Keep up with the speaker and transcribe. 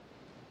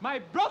My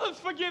brother's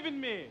forgiven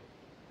me.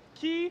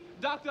 Key,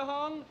 Dr.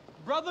 Hung,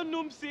 Brother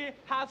Numsi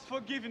has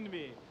forgiven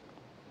me.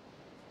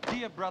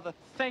 Dear brother,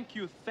 thank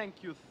you,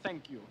 thank you,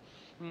 thank you.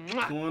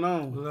 What's going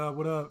on? What up?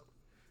 What up?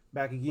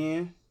 Back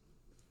again.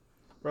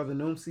 Brother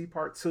Noomsy,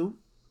 part 2.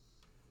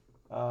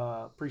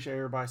 Appreciate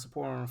everybody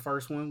supporting on the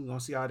first one. We're going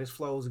to see how this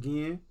flows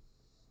again.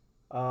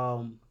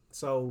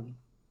 So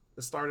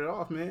let's start it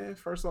off, man.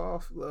 First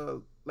off,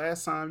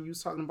 last time you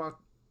was talking about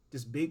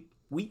this big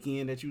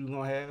weekend that you was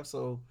going to have.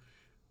 So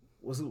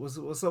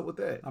what's up with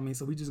that? I mean,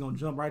 so we just gonna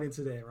jump right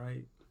into that,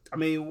 right? I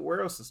mean,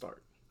 where else to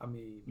start? I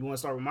mean, You want to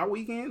start with my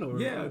weekend? Or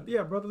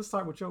yeah, brother. Let's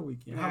start with your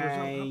weekend.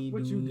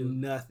 What you do?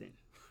 Nothing.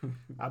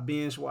 I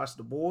binge watched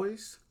The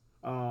Boys.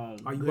 Are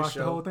you watched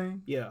the whole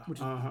thing? Yeah.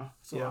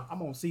 So yeah.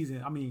 I'm on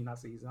season. I mean, not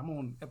season. I'm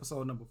on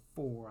episode number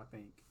 4, I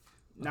think.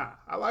 Nah,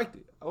 I liked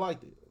it. Like,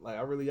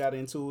 I really got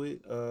into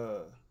it.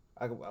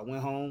 I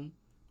went home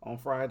on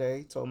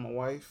Friday, told my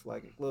wife,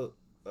 like, look,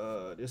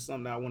 this is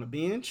something I want to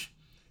binge,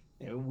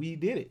 and we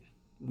did it.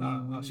 She We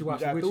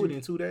watched it got with through you? it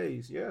in 2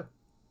 days. Yeah.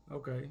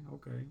 Okay.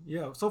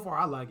 Yeah. So far,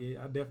 I like it.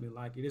 I definitely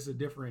like it. It's a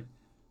different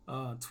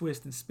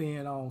twist and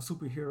spin on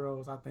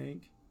superheroes, I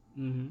think.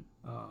 Mm-hmm.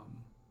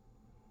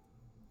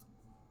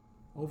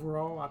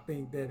 Overall, I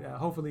think that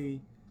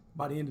hopefully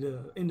by the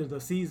end of the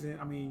season,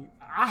 I mean,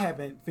 I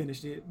haven't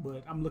finished it,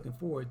 but I'm looking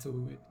forward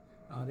to it.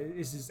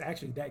 It's just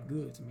actually that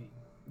good to me.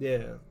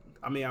 Yeah.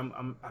 I mean,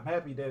 I'm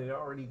happy that it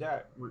already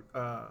got You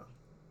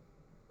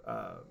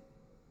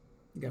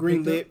got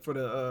green picked up? lit for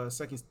the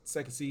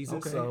second season.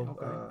 Okay,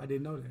 So I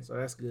didn't know that. so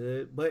that's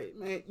good. But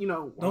man,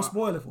 Don't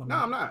spoil it for me. No,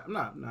 I'm not.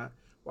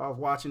 While I was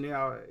watching it,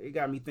 it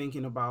got me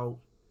thinking about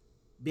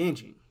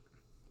binging.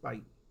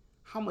 Like,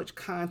 how much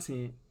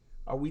content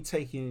are we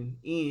taking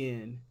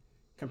in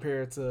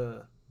compared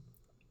to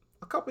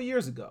a couple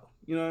years ago?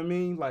 You know what I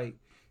mean? Like,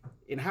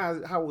 and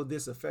how will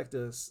this affect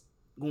us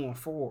going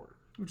forward?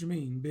 What you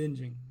mean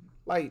binging?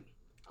 Like,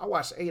 I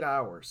watched 8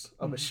 hours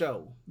of a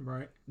show.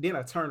 Right. Then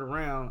I turned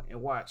around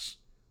and watched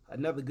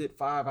another good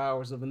 5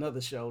 hours of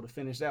another show to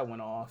finish that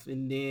one off.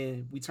 And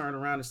then we turned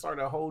around and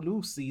started a whole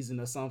new season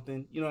or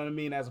something. You know what I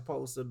mean? As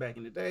opposed to back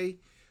in the day,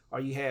 all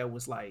you had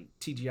was like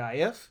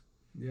TGIF.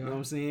 Yeah. You know what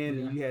I'm saying?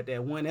 Yeah. And you had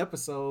that one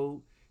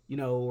episode,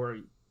 or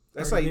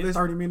let's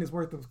 30 minutes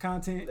worth of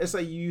content. let's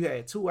say you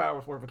had 2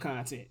 hours worth of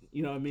content,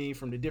 you know what I mean,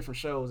 from the different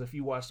shows if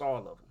you watched all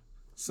of them.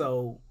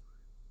 So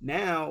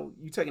now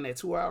you taking that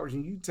 2 hours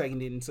and you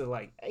taking it into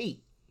like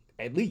 8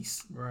 at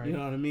least. Right. You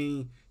know what I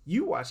mean?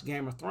 You watch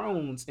Game of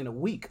Thrones in a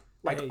week,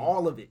 like Hey.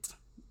 all of it.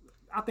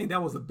 I think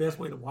that was the best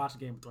way to watch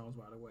Game of Thrones,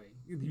 by the way,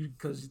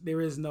 because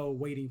there is no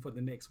waiting for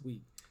the next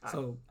week.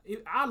 So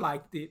I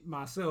liked it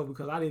myself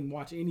because I didn't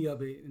watch any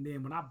of it, and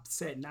then when I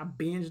sat and I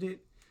binged it,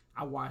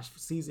 I watched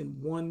season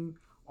 1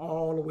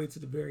 all the way to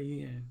the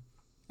very end,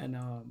 and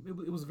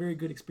it was a very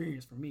good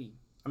experience for me.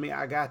 I mean,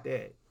 I got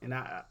that, and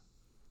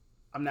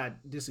I'm not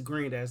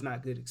disagreeing that it's not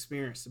a good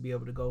experience to be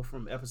able to go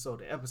from episode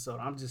to episode.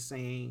 I'm just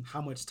saying,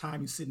 How much time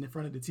you sitting in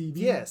front of the TV?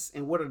 yes,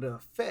 and what are the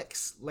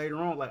effects later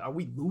on? Like, are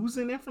we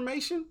losing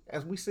information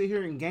as we sit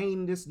here and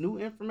gain this new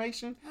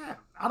information?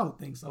 I don't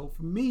think so.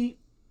 For me,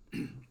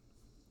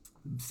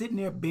 sitting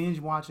there binge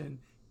watching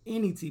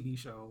any TV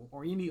show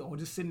or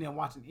just sitting there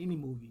watching any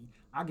movie,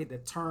 I get to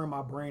turn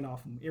my brain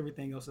off from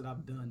everything else that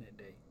I've done that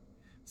day.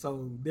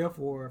 So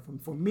therefore,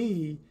 for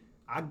me,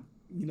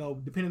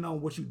 depending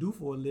on what you do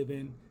for a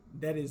living,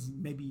 that is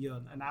maybe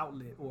an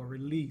outlet or a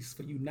release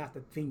for you not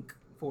to think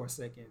for a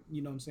second.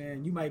 You know what I'm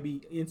saying? You might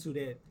be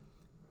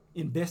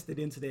invested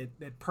into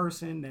that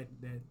person,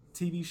 that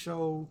TV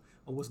show,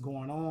 or what's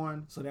going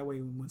on. So that way,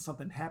 when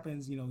something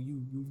happens,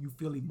 you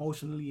feel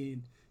emotionally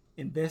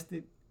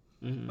invested.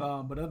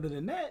 Mm-hmm. But other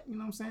than that, you know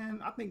what I'm saying?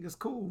 I think it's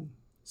cool.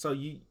 So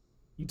you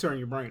turn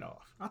your brain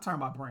off. I turn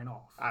my brain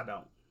off. I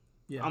don't.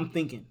 Yeah. I'm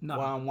thinking No.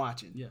 while I'm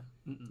watching. Yeah.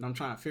 And I'm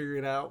trying to figure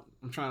it out.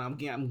 I'm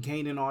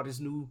gaining all this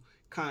new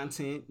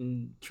content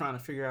and trying to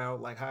figure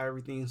out like how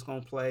everything's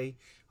gonna play.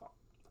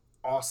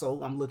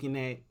 Also, I'm looking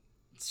at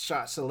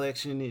shot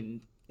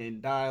selection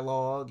and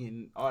dialogue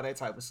and all that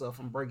type of stuff.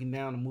 I'm breaking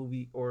down a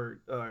movie or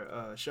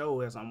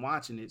show as I'm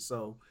watching it.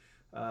 So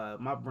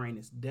my brain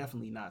is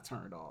definitely not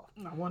turned off.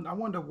 I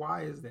wonder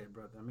why is that,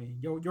 brother? I mean,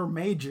 your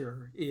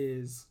major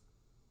is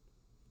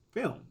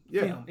Film.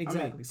 Yeah. film,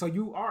 exactly. I mean, So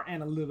you are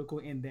analytical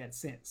in that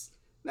sense.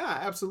 nah,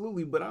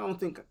 absolutely. But I don't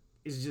think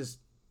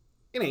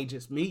it ain't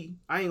just me.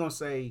 I ain't gonna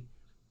say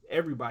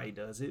everybody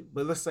does it,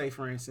 but let's say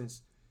for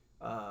instance,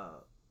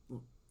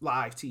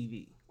 live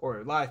TV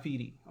or live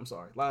PD. I'm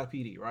sorry, live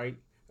PD, right?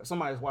 If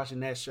somebody's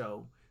watching that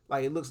show,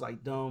 like it looks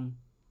like dumb.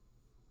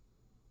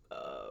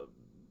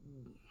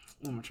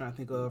 What am I trying to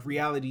think of?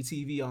 Reality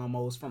TV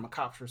almost from a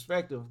cop's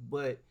perspective,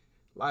 but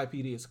live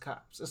PD is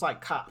cops. It's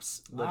like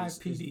cops. But Live it's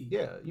PD.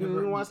 Yeah, you Never-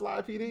 didn't watch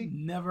live PD?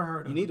 Never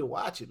heard of You it. need to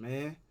watch it,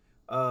 man.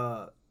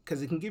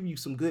 Because it can give you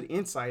some good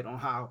insight on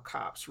how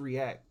cops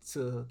react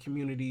to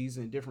communities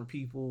and different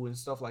people and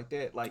stuff like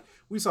that. Like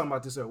we was talking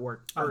about this at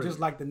work. Earlier. Just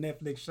like the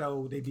Netflix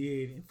show they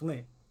did in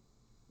Flint.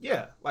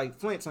 Yeah, like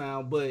Flint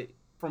Town, but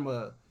from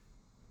a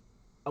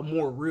a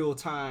more real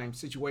time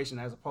situation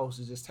as opposed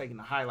to just taking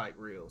the highlight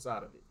reels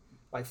out of it.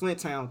 Like Flint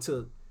Town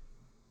took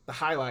the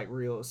highlight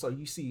reels, so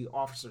you see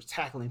officers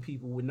tackling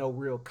people with no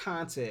real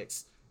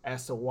context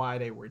as to why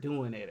they were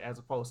doing it, as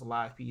opposed to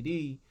live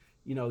PD.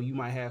 You know, you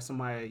might have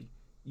somebody,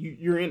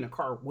 you're in the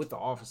car with the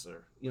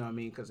officer, you know what I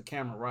mean, because the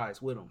camera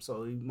rides with them,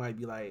 so you might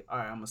be like, all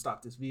right, I'm gonna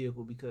stop this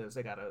vehicle because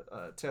they got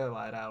a tail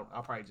light out.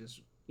 I'll probably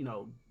just, you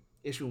know,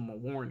 issue them a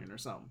warning or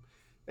something.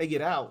 They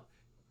get out,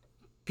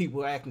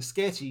 people acting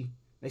sketchy.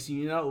 Next thing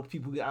you know,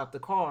 people get out the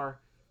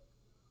car,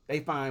 they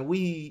find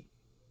weed,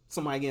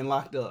 somebody getting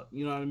locked up,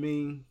 you know what I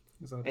mean?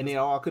 So And it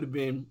all could have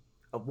been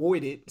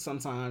avoided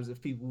sometimes if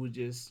people would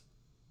just,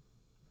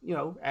 you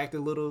know, act a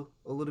little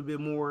bit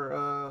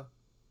more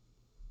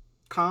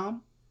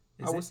calm.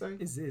 I would say.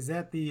 Is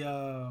that the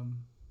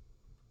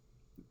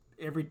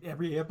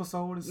every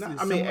episode is, No, is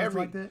I mean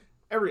like that?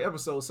 every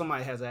episode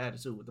somebody has an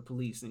attitude with the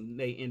police and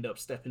they end up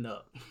stepping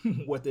up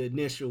what the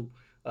initial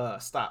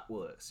stop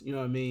was. You know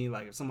what I mean?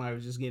 Like if somebody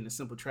was just getting a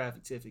simple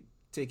traffic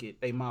ticket,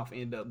 they mouth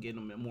end up getting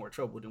them in more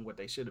trouble than what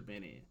they should have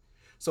been in.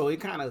 So it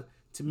kind of,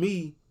 to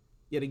me,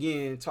 yet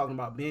again, talking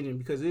about binging,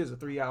 because it is a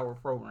 3-hour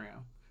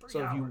program.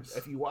 3 hours.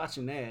 If you're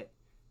watching that,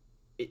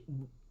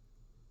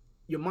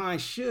 your mind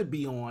should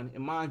be on,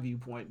 in my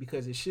viewpoint,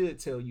 because it should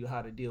tell you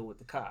how to deal with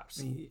the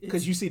cops.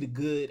 Because you see the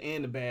good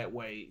and the bad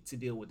way to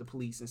deal with the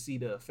police and see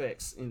the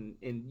effects, and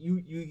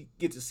you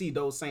get to see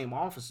those same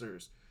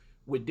officers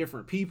with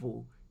different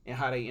people and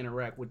how they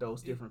interact with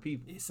those different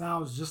people. It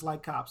sounds just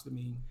like Cops to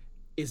me.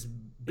 It's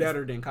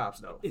better than Cops,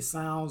 though. It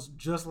sounds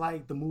just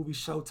like the movie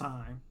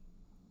Showtime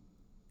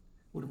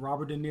with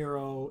Robert De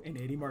Niro and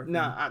Eddie Murphy.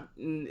 Nah,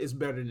 it's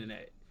better than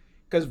that.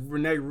 Because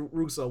Rene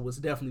Russo was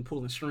definitely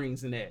pulling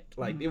strings in that.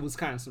 Like, it was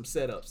kind of some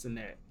setups in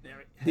that. Hey.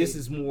 This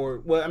is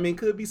more, well, I mean,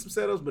 could be some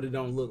setups, but it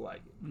don't look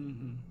like it.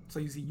 Mm-hmm. So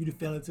you see, you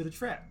fell into the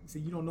trap. See,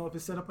 you don't know if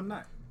it's set up or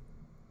not.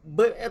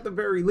 But at the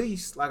very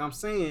least, like I'm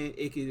saying,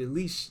 it could at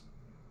least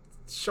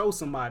show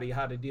somebody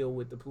how to deal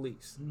with the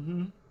police.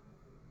 Mm-hmm.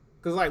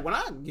 Because, like, when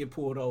I get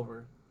pulled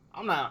over,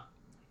 I'm not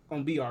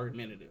going to be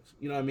argumentative.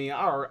 You know what I mean?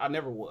 I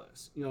never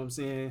was. You know what I'm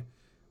saying?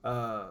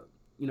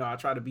 You know, I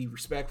try to be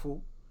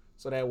respectful.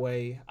 So that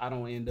way I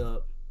don't end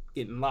up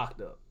getting locked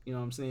up. You know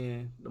what I'm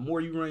saying? The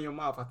more you run your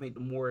mouth, I think the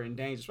more in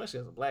danger, especially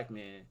as a black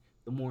man,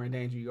 the more in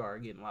danger you are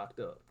getting locked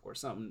up or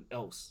something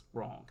else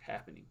wrong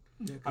happening.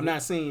 Yeah, I'm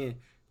not saying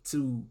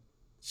to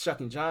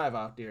shuck and jive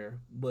out there,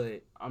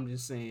 but I'm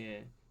just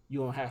saying you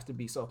don't have to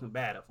be so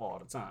combative all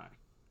the time.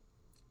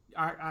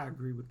 I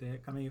agree with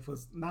that. I mean, for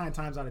 9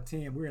 times out of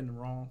 10, we're in the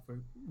wrong for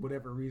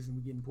whatever reason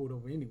we're getting pulled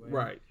over anyway.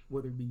 Right.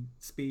 Whether it be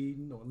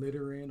speeding or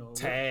littering or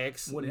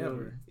tax,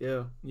 whatever. You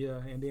know, yeah.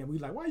 And then we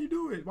like, why you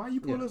do it? Why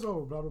you pull us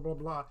over? Blah, blah, blah,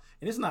 blah.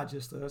 And it's not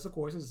just us. Of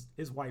course,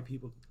 it's white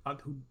people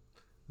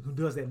who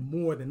does that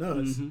more than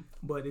us. Mm-hmm.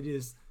 But it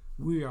is,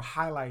 we are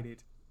highlighted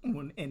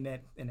in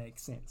that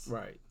sense.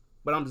 Right.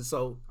 But I'm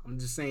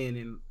just saying,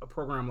 in a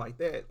program like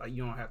that, like,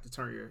 you don't have to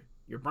turn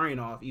your brain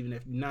off, even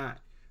if you're not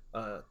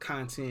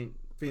content,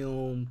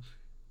 film,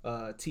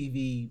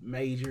 TV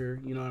major,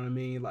 you know what I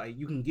mean? Like,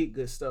 you can get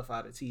good stuff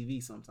out of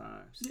TV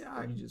sometimes.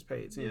 Yeah, you just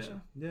pay attention.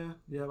 Yeah.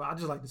 But I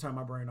just like to turn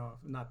my brain off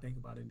and not think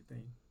about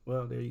anything.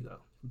 Well, there you go.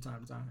 From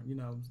time to time, you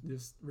know,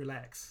 just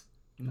relax.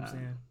 You know what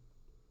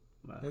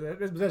I'm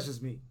saying? That's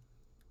just me.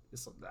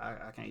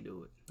 I can't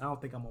do it. I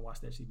don't think I'm gonna watch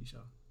that TV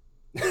show.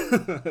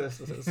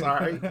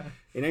 Sorry,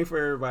 it ain't for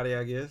everybody,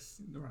 I guess.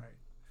 Right.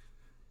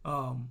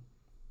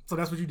 So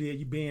that's what you did.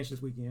 You binged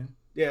this weekend.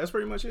 Yeah, that's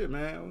pretty much it,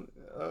 man.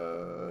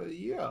 Oh,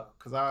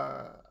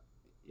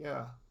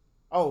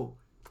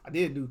 I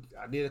did a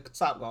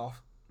Topgolf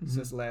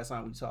since the last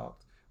time we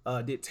talked.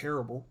 Did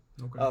terrible.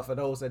 Okay. For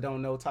those that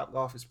don't know,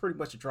 Topgolf is pretty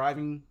much a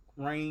driving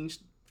range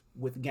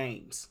with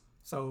games.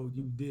 So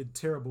you did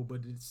terrible,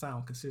 but it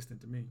sound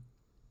consistent to me.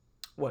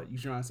 What, you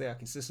trying to say I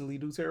consistently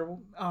do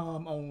terrible?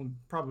 On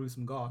probably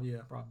some golf,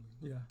 yeah, probably,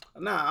 yeah.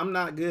 Nah, I'm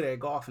not good at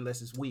golf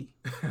unless it's Wii.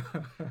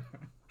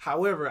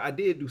 However, I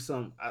did do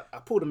some. I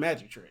pulled a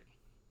magic trick,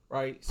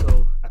 right?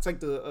 So I take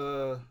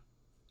the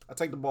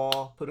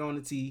ball, put it on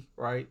the tee,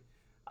 right?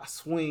 I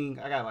swing.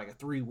 I got like a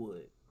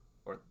 3-wood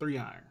or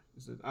 3-iron.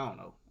 I don't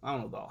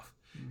know golf,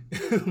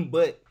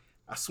 but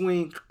I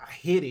swing. I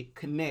hit it,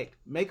 connect,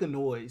 make a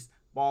noise.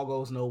 Ball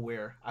goes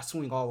nowhere. I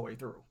swing all the way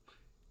through.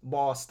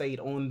 Ball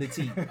stayed on the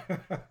tee.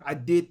 I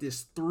did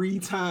this 3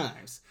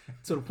 times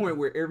to the point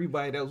where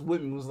everybody that was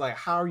with me was like,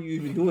 "How are you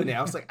even doing that?"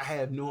 I was like, "I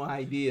have no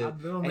idea."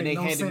 And they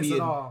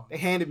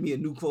handed me a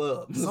new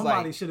club.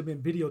 Somebody should have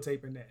been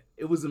videotaping that.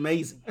 It was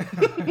amazing.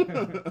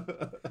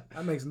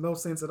 That makes no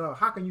sense at all.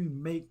 How can you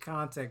make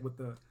contact with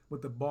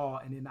the ball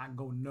and then not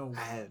go nowhere?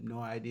 I have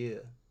no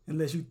idea.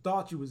 Unless you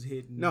thought you was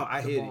hitting. No,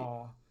 I hit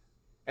ball.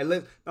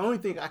 The only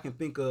thing I can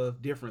think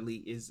of differently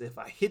is if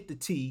I hit the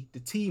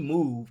tee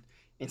moved.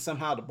 And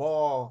somehow the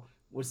ball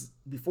was,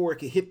 before it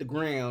could hit the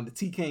ground, the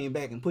tee came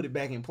back and put it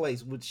back in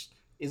place, which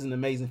is an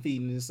amazing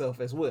feat in itself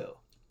as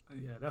well.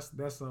 Yeah, that's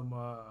some,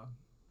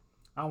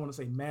 I don't want to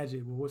say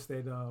magic, but what's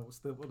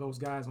those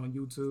guys on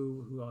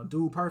YouTube who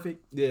Dude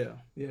Perfect? Yeah.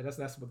 Yeah, that's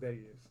what that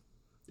is.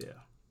 Yeah.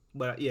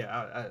 But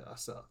yeah, I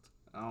sucked.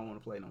 I don't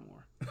want to play no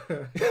more.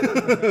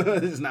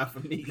 It's not for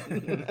me.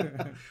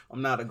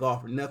 I'm not a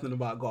golfer. Nothing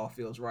about golf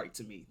feels right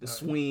to me. The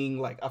swing,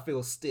 like I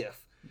feel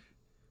stiff.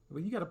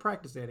 Well, you got to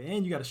practice that,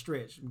 and you got to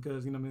stretch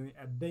because you know, what I mean,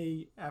 a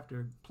day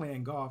after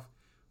playing golf,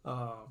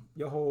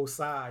 your whole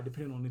side,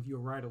 depending on if you're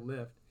right or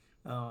left,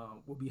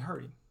 will be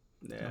hurting.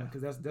 Yeah,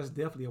 because that's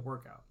definitely a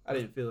workout. I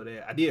didn't feel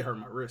that. I did hurt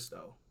my wrist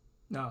though.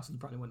 No, so you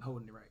probably wasn't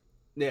holding it right.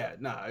 Yeah,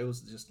 nah, it was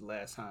just the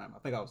last time. I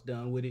think I was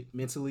done with it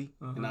mentally,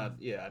 and I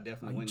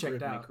definitely went checked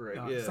gripping out. it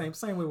correct. Yeah,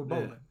 Same way with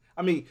bowling. Yeah.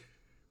 I mean,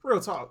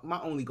 real talk.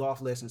 My only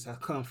golf lessons have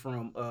come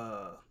from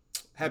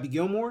Happy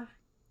Gilmore.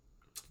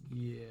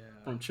 Yeah.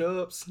 From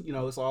Chubbs, you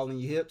know, it's all in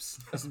your hips.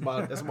 That's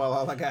about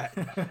all I got.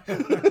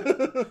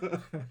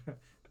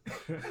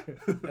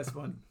 That's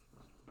funny.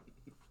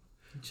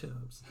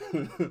 Chubbs.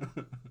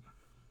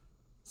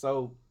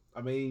 So,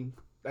 I mean,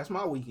 that's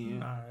my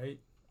weekend. All right.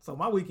 So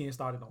my weekend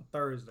started on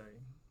Thursday.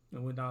 I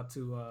went out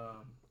to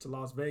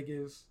Las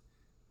Vegas.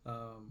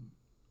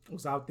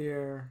 Was out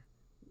there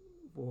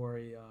for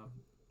a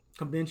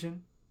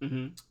convention,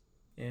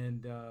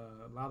 and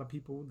a lot of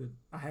people that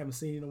I haven't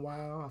seen in a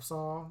while. I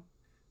saw,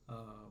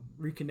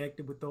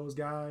 reconnected with those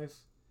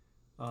guys,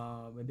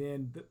 and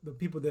then the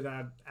people that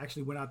I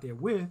actually went out there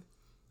with,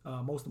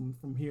 most of them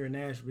from here in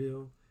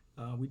Nashville.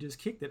 We just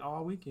kicked it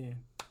all weekend,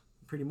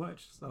 pretty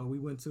much. So we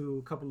went to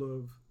a couple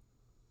of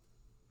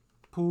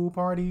pool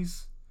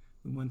parties.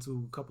 We went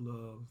to a couple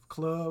of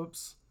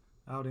clubs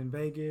out in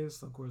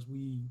Vegas. Of course,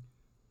 we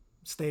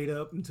stayed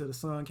up until the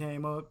sun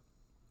came up,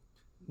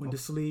 went to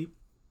sleep,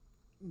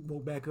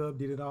 woke back up,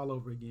 did it all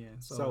over again.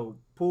 So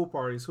pool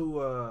parties, who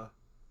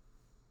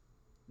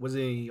was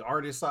there any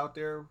artists out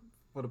there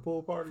for the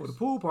pool parties? For the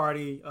pool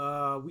party,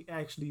 we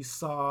actually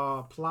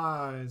saw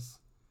Plies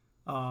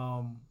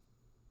at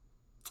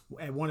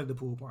one of the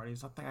pool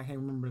parties. I think I can't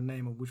remember the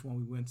name of which one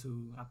we went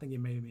to. I think it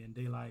may have been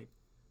Daylight.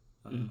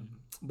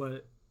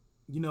 But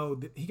you know,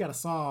 he got a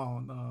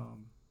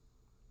song,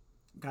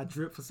 got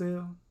Drip for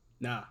Sale.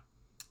 Nah.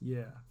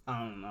 Yeah. I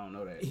don't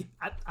know that.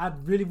 I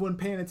really wasn't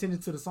paying attention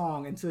to the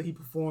song until he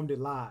performed it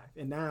live.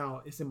 And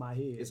now it's in my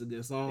head. It's a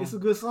good song. It's a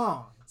good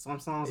song. Some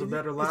songs are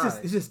better live.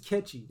 It's just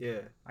catchy.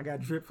 Yeah. I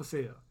got Drip for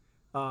Sale.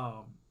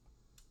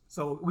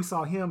 So we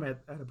saw him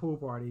at a pool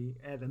party.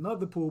 At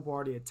another pool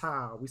party at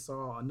Tile, we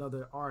saw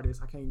another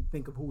artist. I can't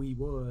think of who he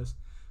was.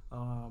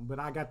 But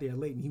I got there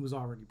late and he was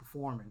already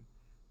performing.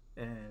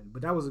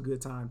 But that was a good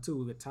time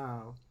too at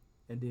Tile.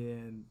 And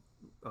then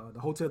the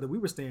hotel that we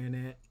were staying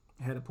at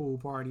had a pool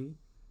party,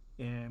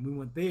 and we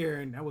went there,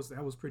 and that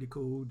was pretty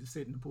cool to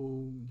sit in the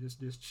pool and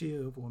just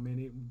chill for a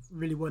minute.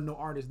 Really wasn't no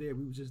artist there.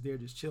 We was just there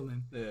just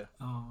chilling. Yeah.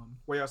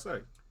 Where y'all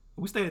stay?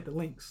 We stayed at the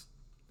Links.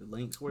 The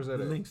Links. Where's that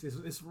The at? Links.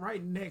 It's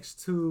right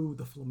next to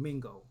the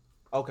Flamingo.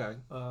 Okay.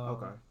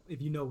 Okay.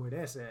 If you know where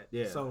that's at.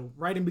 Yeah. So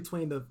right in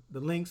between the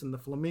Links and the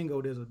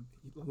Flamingo, there's a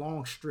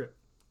long strip.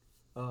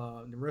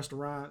 The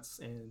restaurants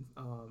and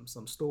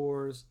some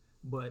stores,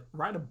 but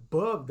right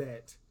above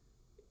that,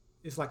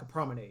 it's like a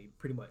promenade,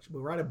 pretty much. But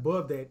right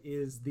above that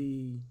is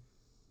the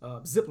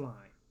zip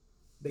line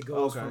that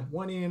goes from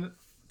one end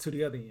to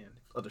the other end.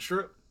 Of the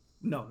strip?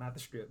 No, not the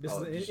strip. This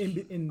is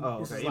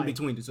okay. in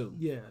between the two.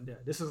 Yeah.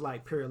 This is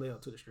like parallel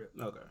to the strip.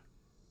 Okay.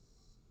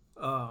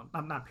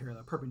 I'm not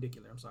parallel,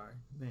 perpendicular. I'm sorry,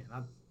 man.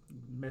 I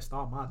messed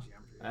all my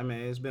geometry. I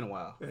mean, it's been a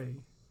while. Hey,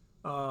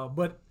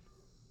 but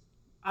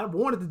I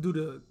wanted to do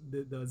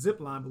the zip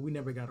line, but we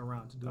never got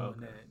around to doing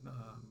that.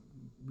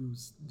 We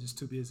was just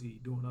too busy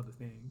doing other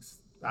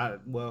things.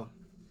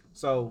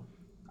 So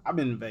I've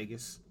been in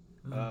Vegas.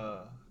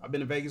 I've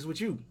been to Vegas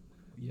with you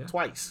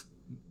twice.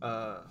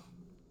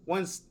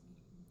 Once,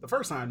 the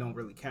first time don't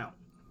really count.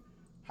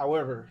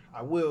 However,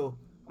 I'm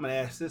gonna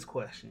ask this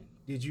question: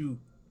 Did you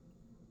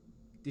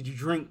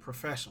drink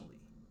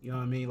professionally? You know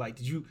what I mean? Like,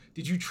 did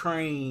you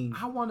train?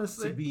 I want to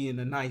say to be in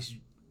a nice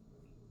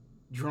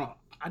drunk.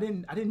 I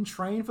didn't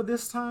train for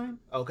this time.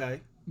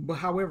 Okay. But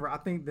however, I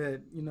think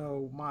that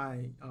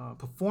my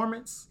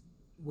performance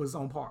was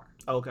on par.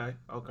 Okay.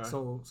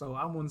 So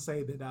I wouldn't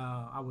say that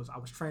I was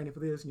training for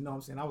this. You know what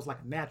I'm saying? I was like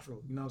a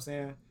natural. You know what I'm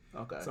saying?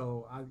 Okay.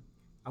 So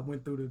I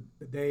went through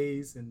the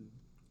days and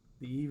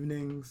the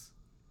evenings,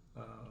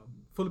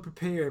 fully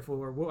prepared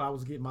for what I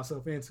was getting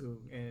myself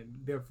into, and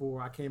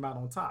therefore I came out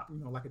on top.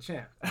 Like a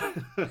champ.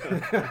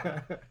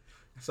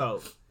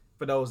 So,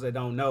 for those that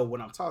don't know, what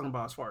I'm talking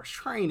about as far as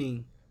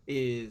training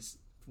is,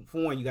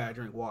 for one, you gotta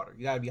drink water.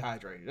 You gotta be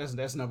hydrated.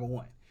 That's number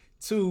one.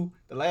 Two,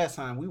 the last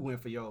time we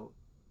went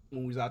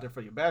when we was out there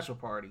for your bachelor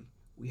party,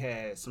 we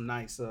had some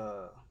nice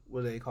what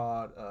are they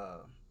called?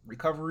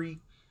 Recovery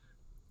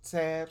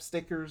tab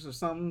stickers or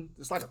something.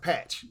 It's like a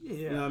patch. Yeah.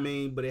 You know what I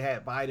mean? But it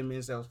had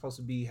vitamins that was supposed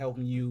to be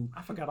helping you.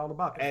 I forgot all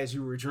about that. As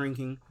you were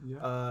drinking.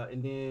 Yeah.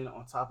 And then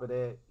on top of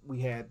that, we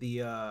had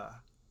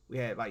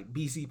like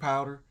BC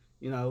powder.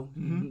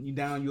 You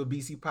down your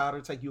BC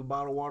powder, take you a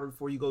bottle of water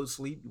before you go to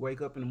sleep. You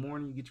wake up in the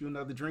morning, you get you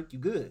another drink, you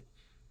good.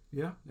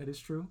 Yeah, that is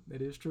true.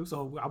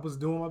 So I was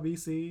doing my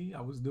BC.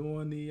 I was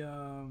doing the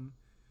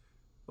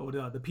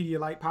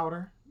Pedialyte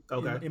powder.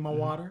 in my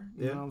water.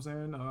 You Yeah. know what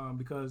I'm saying?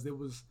 Because it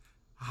was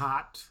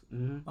hot,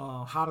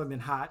 hotter than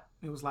hot.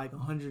 It was like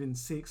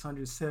 106,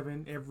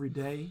 107 every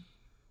day.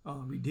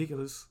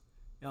 Ridiculous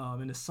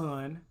in the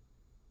sun.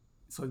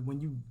 So when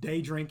you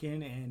day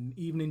drinking and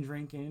evening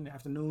drinking,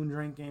 afternoon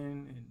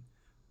drinking, and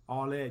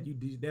all that, you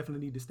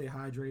definitely need to stay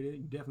hydrated.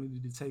 You definitely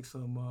need to take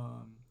some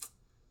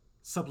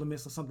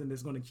supplements or something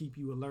that's going to keep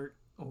you alert,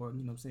 or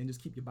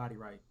just keep your body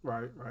right.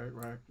 Right.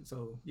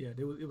 So yeah,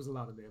 it was a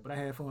lot of that, but I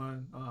had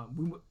fun.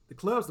 The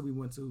clubs that we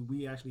went to,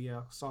 we actually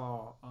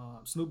saw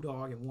Snoop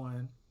Dogg at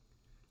one,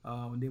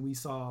 and then we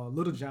saw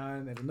Little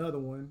John at another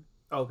one.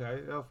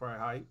 Okay, that was probably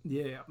hype.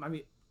 Yeah, I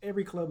mean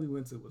every club we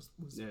went to was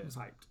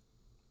hyped.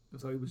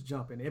 So it was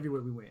jumping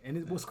everywhere we went.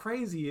 And what's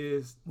crazy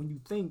is when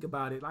you think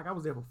about it, like I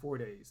was there for 4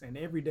 days, and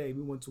every day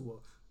we went to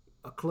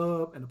a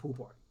club and a pool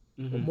party,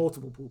 or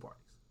multiple pool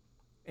parties.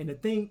 And to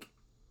think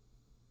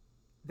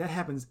that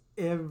happens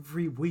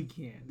every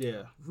weekend.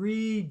 Yeah.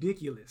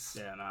 Ridiculous.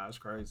 Yeah, nah, it's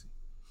crazy.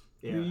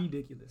 Yeah.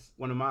 Ridiculous.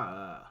 One of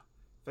my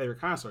favorite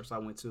concerts I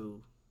went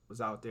to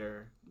was out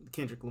there,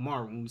 Kendrick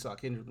Lamar, when we saw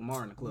Kendrick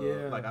Lamar in the club.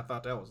 Yeah. Like, I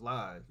thought that was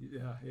live.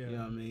 Yeah. You know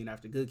what I mean?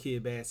 After Good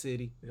Kid, Bad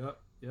City.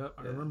 Yep.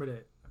 I remember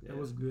that. That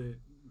was good.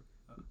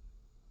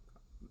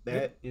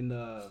 That and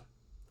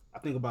I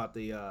think about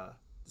the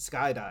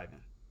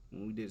skydiving.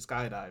 When we did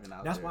skydiving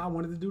out That's there. why I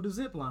wanted to do the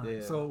zip line.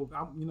 Yeah. So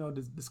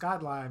the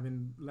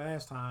skydiving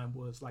last time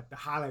was like the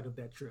highlight of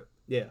that trip.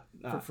 Yeah,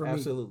 nah, for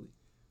absolutely.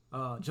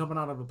 Me. Jumping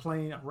out of a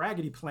plane, a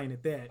raggedy plane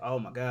at that. Oh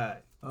my God,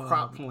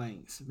 crop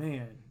planes.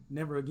 Man,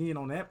 never again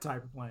on that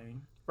type of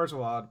plane. First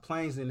of all, the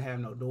planes didn't have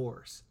no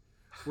doors.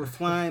 We're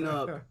flying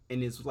up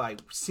and it's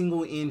like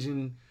single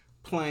engine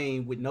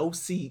plane with no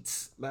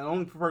seats. Like, the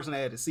only person that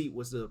had a seat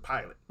was the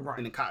pilot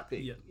in the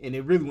cockpit. Yeah. And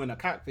it really wasn't a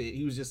cockpit.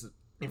 He was just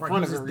in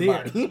front of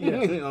everybody.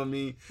 Yeah. You know what I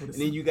mean? And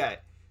then you got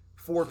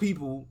 4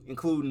 people,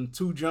 including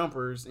 2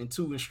 jumpers and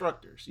 2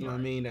 instructors. You know what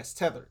I mean? That's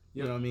tethered.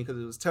 You know what I mean? Because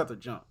it was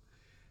tethered jump.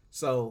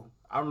 So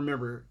I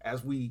remember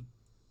as we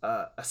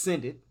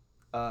ascended,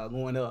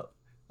 going up,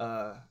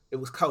 it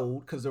was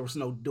cold because there was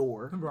no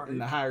door. Right. And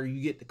the higher you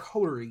get, the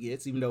colder it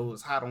gets, even though it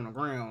was hot on the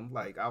ground.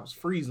 Like, I was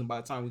freezing by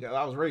the time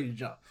I was ready to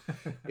jump.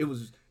 It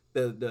was,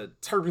 the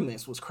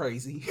turbulence was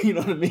crazy. You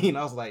know what I mean?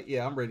 I was like,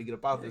 yeah, I'm ready to get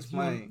up out this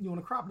plane. You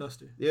want a crop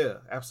duster? Yeah,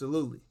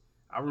 absolutely.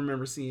 I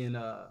remember seeing,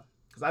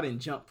 because I didn't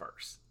jump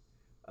first.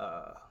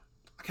 I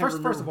can't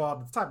remember. First of all,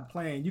 the type of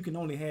plane, you can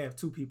only have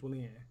 2 people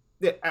in.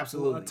 Yeah,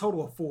 absolutely. So a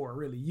total of 4,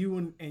 really.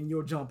 You and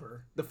your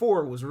jumper. The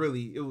 4 was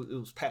really, it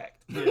was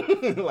packed. Yeah.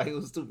 Like, it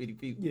was too many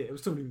people. Yeah, it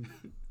was too many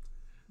people.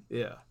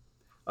 Yeah.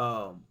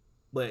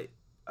 But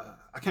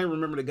I can't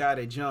remember the guy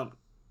that jumped,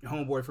 your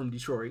homeboy from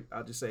Detroit.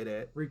 I'll just say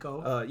that.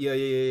 Rico.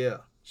 Yeah.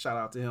 Shout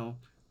out to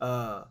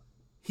him.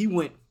 He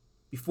went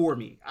before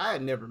me. I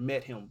had never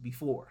met him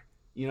before.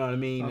 You know what I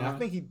mean? I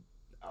think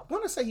I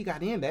want to say he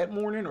got in that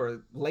morning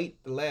or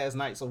late the last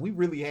night. So we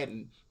really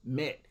hadn't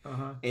met.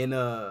 And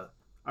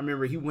I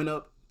remember he went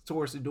up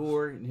towards the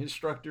door and his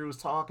instructor was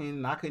talking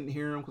and I couldn't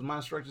hear him because my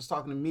instructor was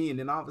talking to me, and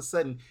then all of a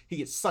sudden he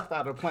gets sucked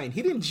out of the plane.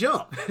 He didn't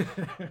jump.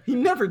 He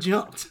never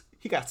jumped.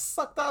 He got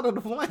sucked out of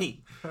the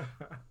plane.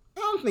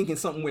 I'm thinking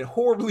something went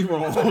horribly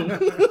wrong.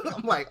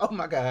 I'm like, oh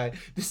my God,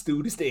 this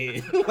dude is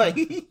dead. Like,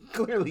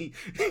 clearly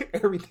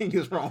everything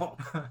is wrong.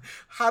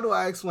 How do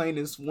I explain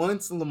this? One,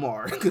 to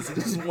Lamar, because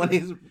this is one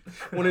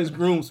of his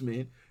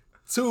groomsmen.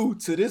 2,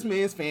 to this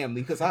man's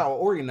family, because I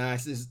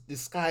organized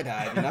this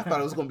skydiving. I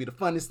thought it was going to be the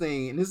funnest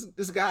thing. And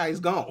this guy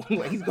is gone.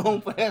 Like, he's gone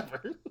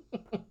forever.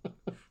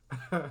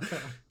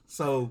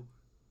 So,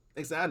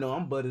 next thing I know,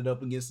 I'm butted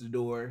up against the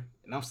door.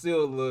 And I'm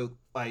still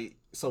like,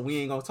 so we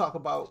ain't going to talk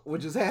about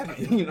what just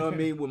happened. You know what I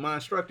mean? With my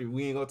instructor,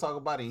 we ain't going to talk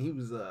about it. And he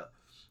was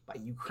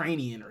like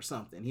Ukrainian or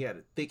something. He had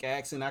a thick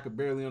accent. I could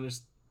barely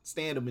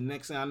understand him. And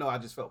next thing I know, I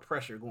just felt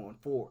pressure going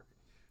forward.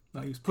 No,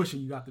 he was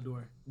pushing you out the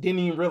door. Didn't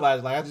even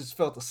realize, like, I just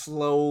felt a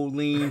slow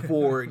lean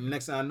forward. And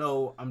next thing I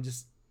know, I'm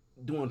just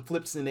doing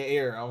flips in the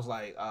air. I was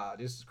like,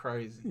 this is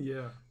crazy.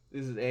 Yeah.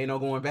 Ain't no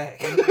going back.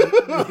 You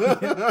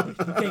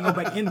can't go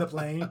back in the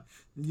plane.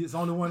 It's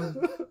only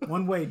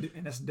one way,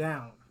 and that's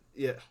down.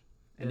 Yeah.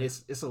 And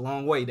it's a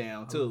long way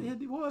down, too.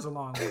 It was a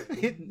long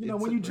way.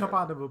 When you jump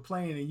out of a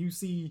plane and you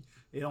see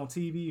it on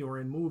TV or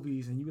in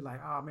movies and you be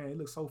like, oh, man, it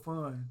looks so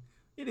fun.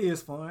 It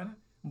is fun.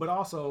 But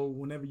also,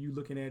 whenever you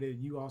looking at it,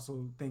 you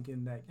also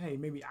thinking that, hey,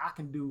 maybe I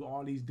can do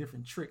all these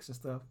different tricks and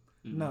stuff.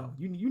 Mm-hmm. No,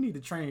 you need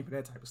to train for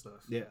that type of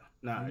stuff. Yeah,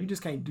 nah. You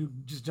just can't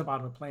just jump out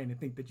of a plane and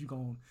think that you're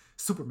going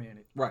to Superman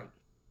it. Right.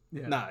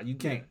 Yeah. Nah, you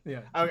can't.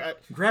 Yeah.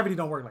 Gravity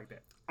don't work like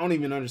that. I don't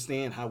even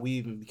understand how we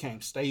even became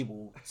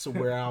stable to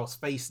where I was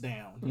face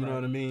down. You know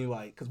what I mean?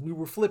 Like, because we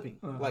were flipping.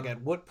 Like, at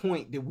what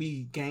point did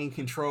we gain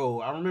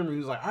control? I remember he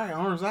was like, all right,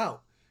 arms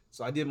out.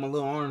 So I did my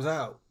little arms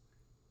out.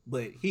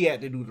 But he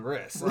had to do the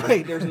rest.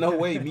 Like, there's no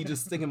way me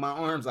just sticking my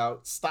arms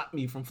out stopped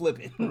me from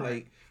flipping.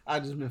 Like, I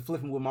just been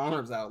flipping with my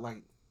arms out like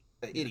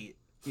an idiot.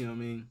 You know what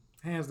I mean?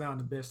 Hands down,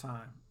 the best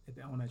time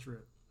on that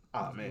trip.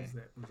 Oh, man. Was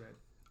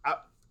that?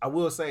 I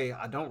will say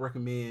I don't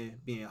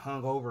recommend being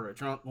hungover or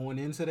drunk going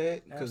into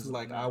that because,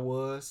 like, I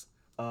was.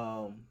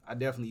 I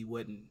definitely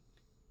wouldn't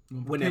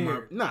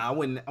Prepared. I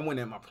wasn't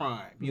at my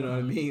prime. You know what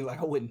I mean?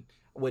 Like I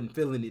wasn't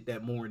feeling it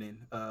that morning.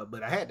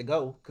 But I had to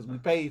go because we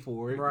paid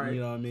for it. Right.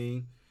 You know what I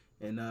mean?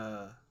 And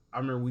I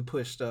remember we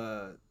pushed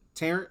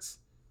Terrence.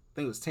 I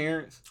think it was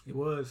Terrence. It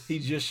was. He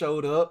just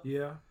showed up.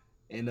 Yeah.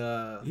 And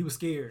he was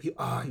scared. He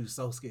was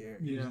so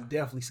scared. Yeah. He was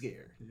definitely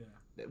scared.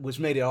 Yeah. Which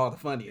made it all the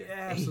funnier.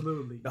 Yeah,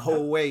 absolutely. The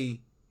whole way,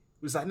 he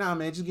was like, "Nah,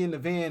 man, just get in the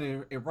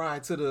van and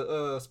ride to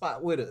the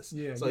spot with us."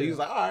 Yeah. So he was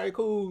like, "All right,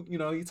 cool." You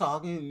know, he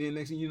talking, and then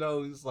next thing you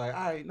know, he's like,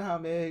 "All right, nah,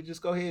 man,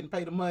 just go ahead and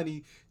pay the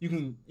money. You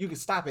can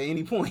stop at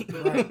any point."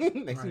 Right.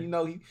 Next thing you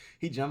know,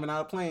 he jumping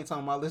out of the plane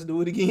talking about, "Let's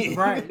do it again."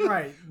 Right.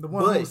 The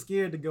one who was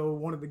scared to go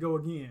wanted to go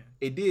again.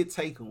 It did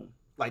take him.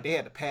 Like they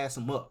had to pass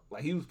him up.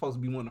 Like he was supposed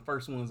to be one of the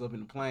first ones up in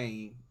the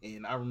plane,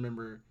 and I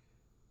remember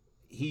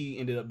he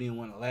ended up being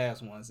one of the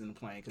last ones in the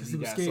plane because he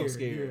got so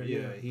scared.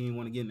 Yeah, he didn't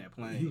want to get in that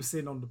plane. He was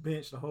sitting on the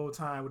bench the whole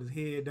time with his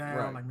head down.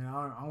 Right. Like, man,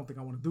 I don't think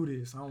I want to do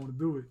this. I don't want to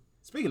do it.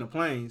 Speaking of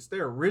planes,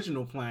 their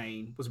original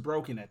plane was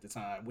broken at the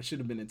time, which should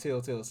have been a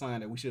telltale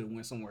sign that we should have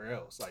went somewhere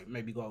else. Like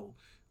maybe go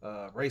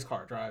race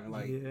car driving.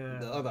 Like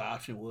the other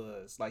option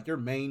was like your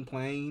main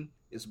plane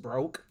is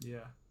broke.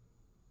 Yeah.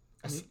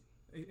 I mean,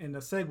 and the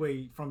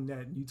segue from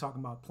that, you talking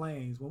about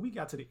planes. When we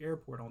got to the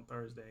airport on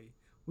Thursday,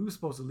 we were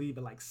supposed to leave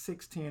at like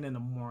 6:10 in the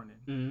morning.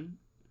 Mm-hmm.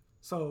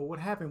 So what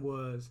happened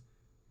was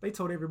they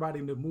told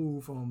everybody to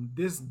move from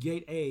this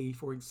gate A,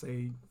 for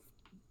sake,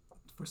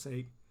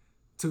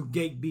 to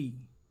gate B.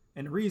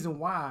 And the reason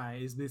why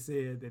is they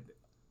said that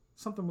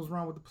something was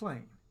wrong with the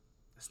plane.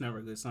 That's never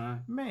a good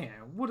sign. Man,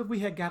 what if we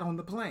had got on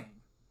the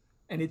plane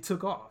and it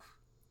took off?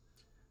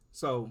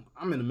 So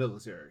I'm in the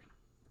military.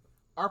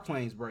 Our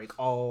planes break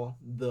all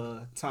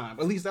the time.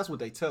 At least that's what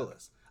they tell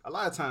us. A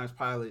lot of times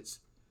pilots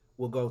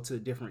will go to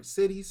different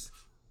cities.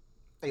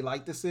 They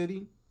like the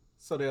city,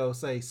 so they'll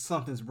say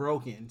something's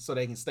broken so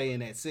they can stay in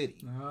that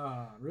city.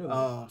 Ah, really?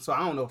 So I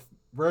don't know if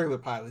regular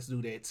pilots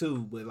do that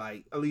too, but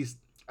like at least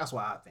that's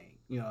what I think.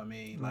 You know what I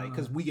mean? Like,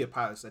 because we get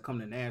pilots that come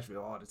to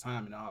Nashville all the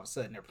time, and all of a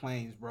sudden their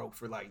planes broke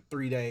for like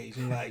 3 days.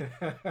 And like,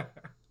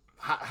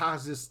 how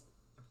does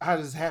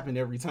this happen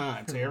every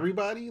time to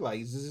everybody?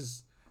 Like,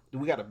 do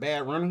we got a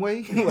bad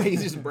runway? Like, it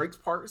just breaks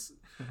parts.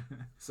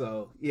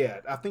 So yeah,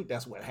 I think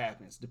that's what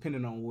happens,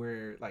 depending on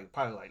where. Like,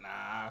 probably like, nah,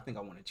 I think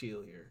I want to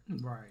chill here.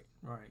 Right.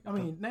 I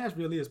mean,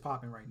 Nashville is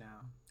popping right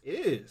now. It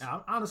is.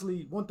 Now,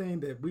 honestly, one thing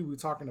that we were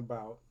talking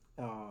about,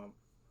 I'm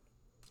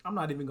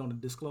not even going to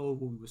disclose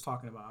what we was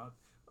talking about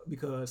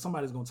because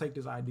somebody's going to take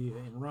this idea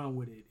and run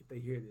with it if they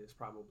hear this,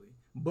 probably.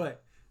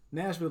 But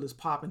Nashville is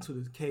popping to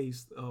the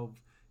case of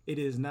it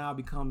is now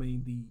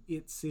becoming the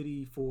it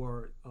city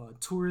for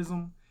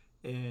tourism.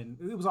 And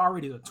it was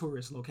already a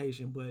tourist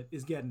location, but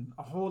it's getting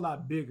a whole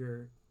lot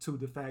bigger to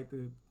the fact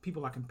that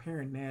people are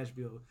comparing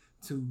Nashville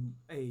to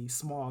a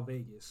small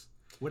Vegas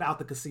without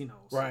the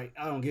casinos. Right.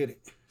 I don't get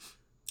it.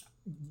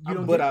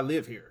 I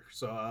live here,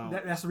 so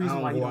that's the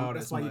reason why you don't.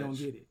 That's why you don't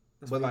get it.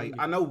 But like,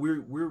 I know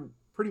we're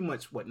pretty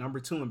much number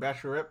 2 in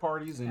bachelorette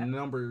parties and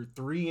number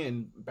 3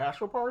 in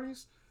bachelor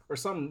parties or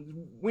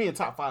something. We in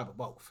top 5 of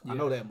both. Yeah. I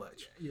know that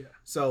much. Yeah.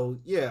 So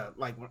yeah,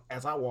 like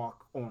as I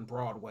walk on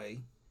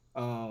Broadway,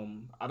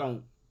 I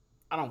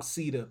don't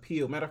see the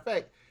appeal. Matter of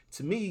fact,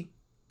 to me,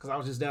 because I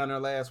was just down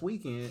there last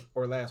week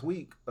for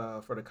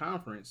the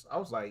conference, I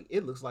was like,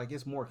 it looks like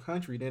it's more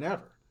country than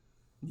ever.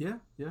 Yeah.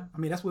 I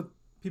mean, that's what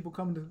people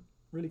come to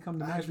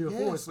Nashville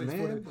for. It's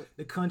for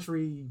the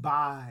country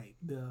vibe,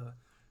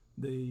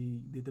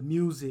 the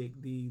music,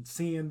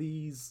 seeing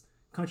these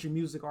country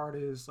music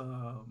artists,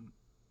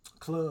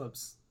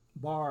 clubs,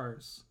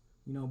 bars,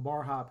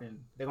 bar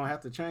hopping. They're gonna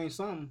have to change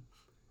something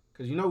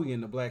because we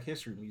in the Black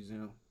History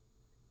Museum.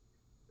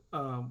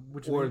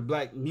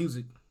 Black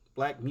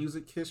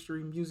Music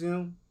History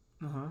Museum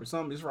or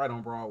something. It's right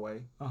on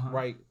Broadway,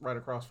 right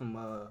across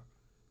from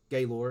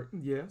Gaylord.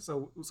 Yeah.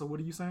 So what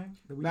are you saying?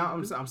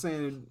 I'm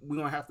saying we're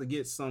gonna have to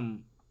get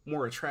some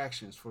more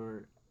attractions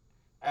for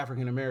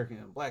African American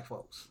and Black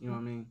folks. You know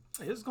what I mean?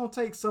 It's gonna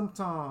take some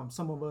time,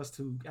 some of us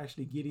to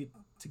actually get it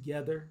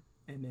together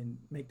and then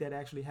make that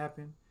actually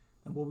happen.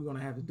 And what we're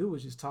gonna have to do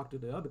is just talk to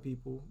the other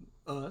people,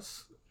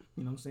 us.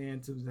 You know what I'm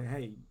saying? To say,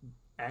 hey,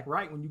 act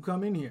right when you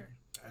come in here.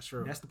 That's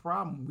true. That's the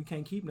problem. We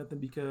can't keep nothing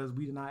because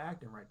we're not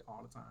acting right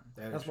all the time.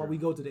 That's why true. we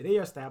go to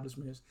their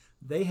establishments.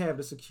 They have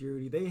the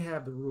security. They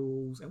have the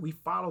rules. And we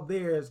follow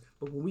theirs.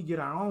 But when we get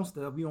our own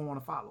stuff, we don't want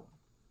to follow them.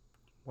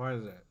 Why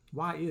is that?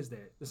 Why is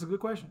that? It's a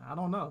good question. I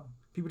don't know.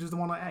 People just don't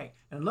want to act.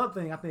 And another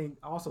thing I think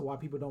also why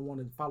people don't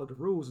want to follow the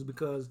rules is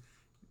because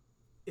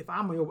if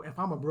I'm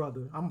a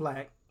brother, I'm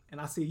Black,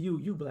 and I see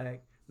you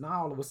Black,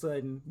 now all of a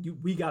sudden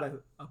we got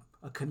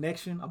a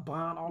connection, a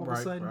bond all of a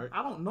sudden. Right.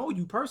 I don't know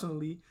you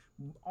personally.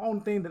 Only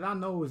thing that I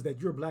know is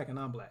that you're Black and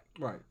I'm Black.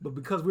 Right. But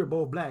because we're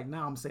both Black,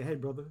 now I'm saying, hey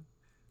brother,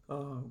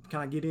 can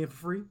I get in for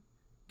free?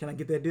 Can I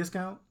get that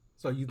discount?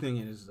 So you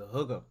thinking it's a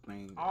hookup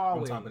thing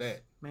Always. on top of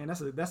that? Man,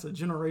 that's a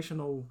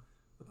generational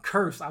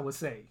curse, I would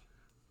say.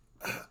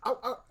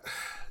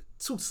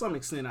 To some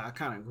extent, I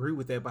kind of agree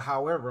with that. But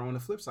however, on the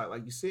flip side,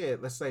 like you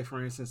said, let's say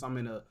for instance, I'm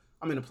in a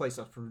I'm in a place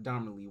that's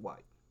predominantly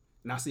white,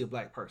 and I see a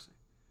black person.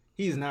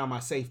 He is now my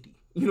safety.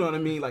 You know what I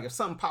mean? Like if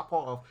something pop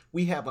off,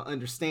 we have an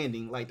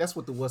understanding. Like that's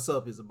what the what's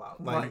up is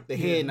about. Like Right. the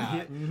Yeah. head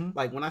nod. Mm-hmm.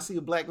 Like when I see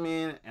a black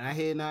man and I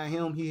head nod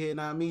him, he head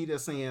nod me. They're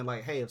saying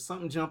like, hey, if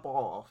something jump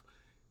off,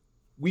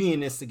 we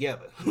in this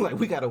together. Like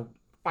we gotta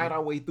fight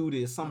our way through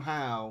this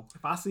somehow.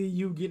 If I see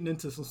you getting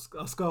into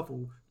a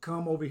scuffle,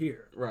 come over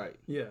here. Right.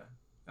 Yeah.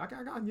 I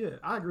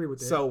agree with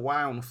that. So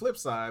why on the flip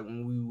side,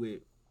 when we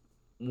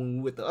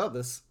with the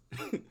others,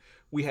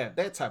 we have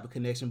that type of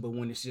connection, but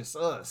when it's just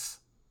us,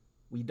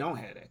 we don't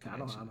have that I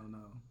connection.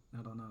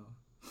 don't know.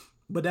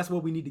 But that's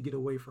what we need to get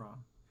away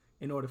from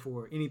in order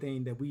for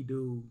anything that we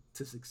do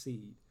to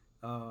succeed.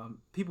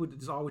 People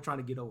just always trying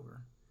to get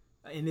over.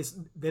 And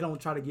they don't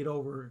try to get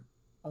over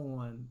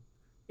on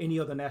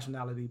any other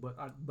nationality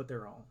but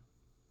their own.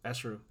 That's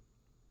true.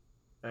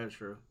 That is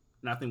true.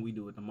 And I think we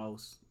do it the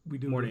most. We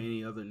do more than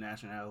any other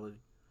nationality.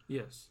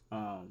 Yes.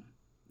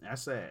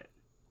 That's sad.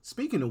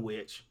 Speaking of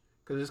which,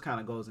 because this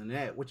kind of goes in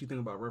that, what you think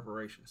about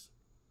reparations?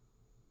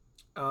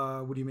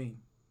 What do you mean?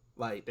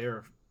 Like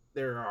there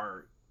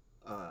are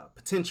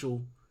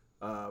potential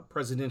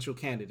presidential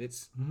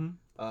candidates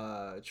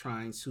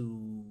trying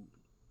to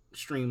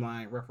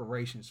streamline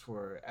reparations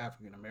for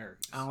African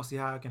Americans. I don't see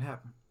how it can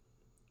happen.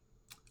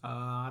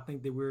 I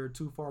think that we're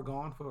too far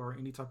gone for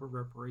any type of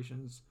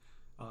reparations.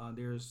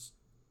 There's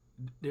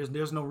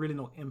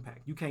no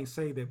impact. You can't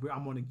say that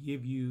I'm going to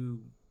give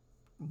you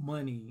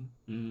money.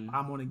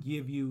 I'm going to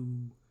give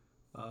you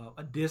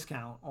a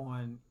discount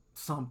on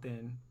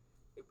something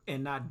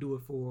and not do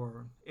it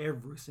for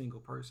every single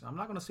person. I'm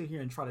not going to sit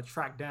here and try to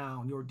track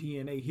down your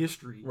DNA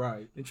history,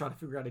 right, and try to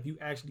figure out if you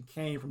actually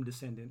came from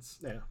descendants.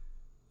 Yeah.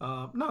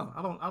 No,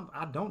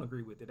 I don't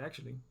agree with it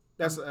actually.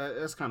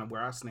 That's kind of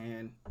where I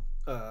stand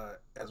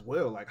as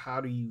well. Like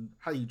how do you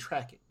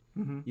track it?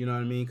 You know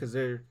what I mean? Because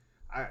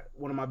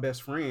one of my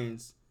best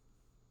friends'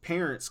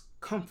 parents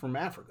come from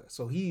Africa,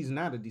 so he's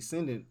not a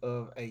descendant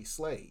of a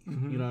slave.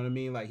 You know what I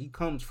mean? Like he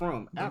comes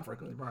from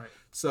Africa, right?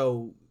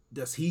 So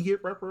does he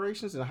get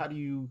reparations, and how do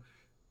you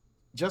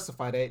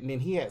justify that? And then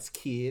he has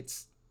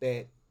kids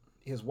that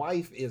his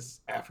wife is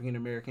African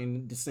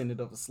American, descendant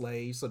of a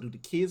slave. So do the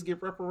kids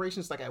get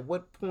reparations? Like at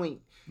what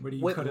point? Where do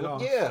you cut it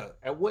off? Yeah,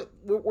 at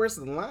where's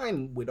the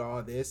line with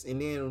all this?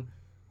 And then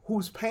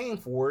who's paying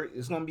for it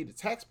is going to be the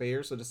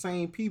taxpayers. So the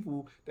same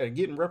people that are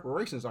getting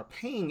reparations are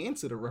paying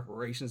into the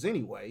reparations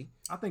anyway.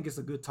 I think it's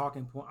a good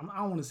talking point. I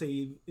don't want to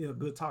say a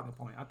good talking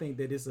point. I think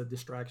that it's a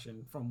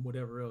distraction from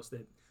whatever else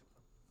that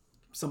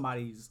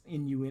somebody's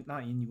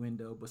not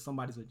innuendo, but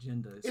somebody's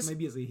agenda.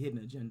 Maybe it's a hidden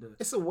agenda.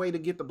 It's a way to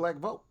get the black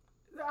vote.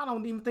 I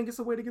don't even think it's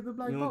a way to get the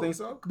black vote. You don't think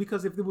so?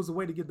 Because if it was a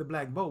way to get the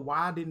black vote,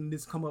 why didn't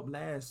this come up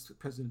last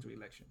presidential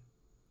election?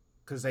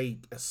 Because they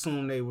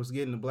assumed they was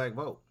getting the black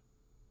vote.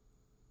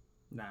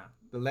 Nah.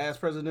 The last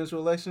presidential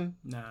election?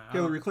 Nah.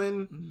 Hillary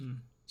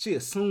Clinton? She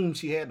assumed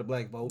she had the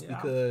black vote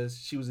because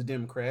she was a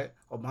Democrat.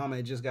 Obama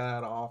had just got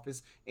out of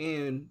office,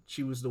 and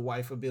she was the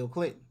wife of Bill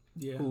Clinton,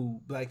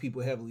 who black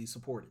people heavily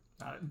supported.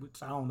 I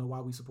don't know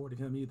why we supported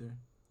him either.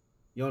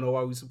 You don't know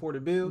why we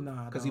supported Bill?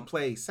 Nah, because he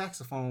played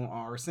saxophone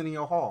on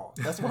Arsenio Hall.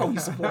 That's why we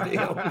supported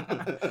him.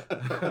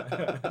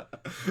 I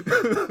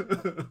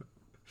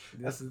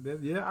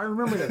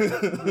remember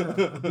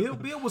that. Yeah.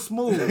 Bill was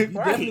smooth. He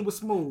definitely was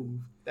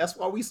smooth. That's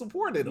why we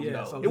supported him,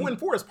 though. So it wasn't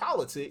for his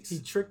politics. He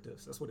tricked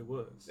us. That's what it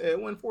was. Yeah,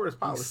 it wasn't for his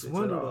politics. He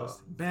swindled us.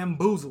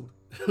 Bamboozled.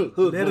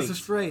 Led us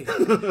astray.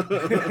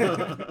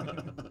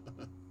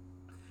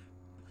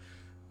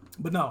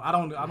 But no, I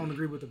don't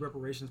agree with the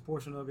reparations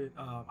portion of it.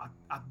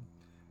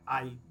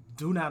 I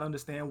do not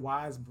understand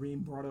why it's being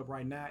brought up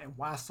right now and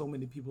why so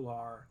many people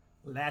are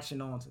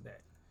latching on to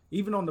that.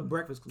 Even on the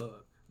Breakfast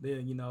Club,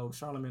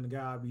 Charlamagne the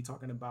Guy be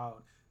talking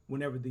about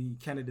whenever the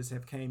candidates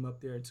have came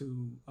up there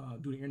to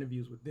do the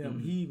interviews with them.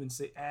 He even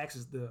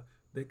asks the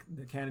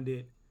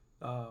candidate,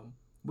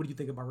 what do you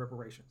think about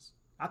reparations?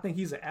 I think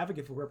he's an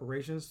advocate for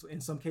reparations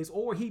in some case,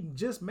 or he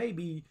just may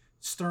be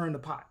stirring the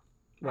pot.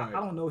 Right. I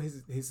don't know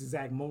his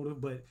exact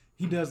motive, but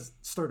he does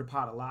stir the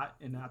pot a lot,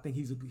 and I think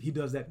he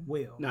does that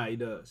well. Nah, he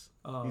does.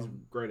 He's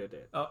great at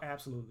that.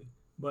 Absolutely.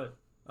 But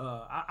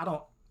I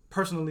don't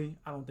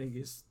think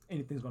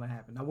anything's going to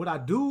happen. Now, what I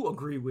do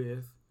agree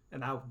with,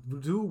 and I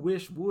do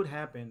wish would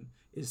happen,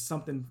 is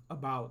something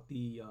about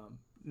the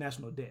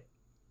national debt.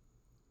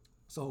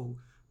 So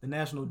the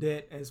national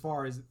debt, as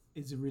far as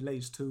it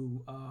relates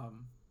to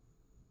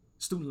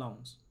student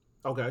loans.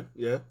 Okay,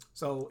 yeah.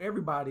 So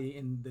everybody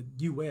in the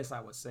U.S.,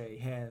 I would say,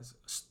 has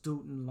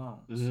student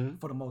loans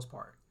for the most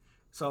part.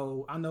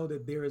 So I know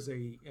that there is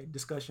a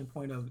discussion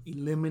point of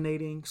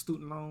eliminating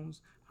student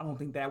loans. I don't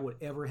think that would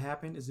ever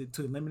happen, is it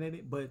to eliminate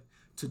it, but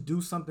to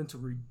do something to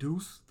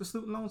reduce the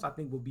student loans, I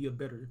think would be a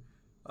better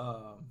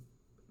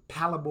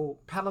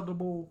palatable,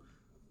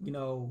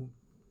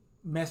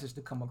 message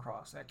to come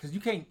across. Because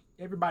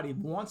everybody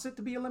wants it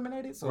to be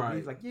eliminated. So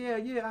he's like, yeah,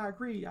 I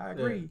agree. Yeah.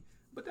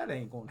 But that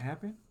ain't going to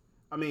happen.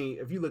 I mean,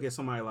 if you look at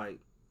somebody like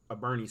a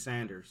Bernie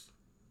Sanders,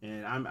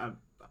 and I'm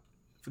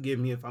forgive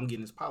me if I'm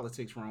getting his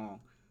politics wrong,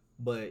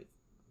 but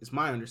it's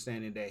my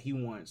understanding that he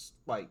wants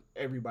like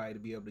everybody to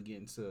be able to get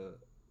into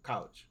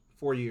college,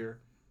 4-year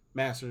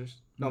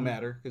masters, no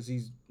matter, because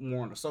he's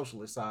more on the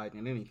socialist side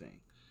than anything.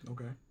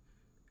 Okay.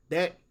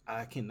 That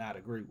I cannot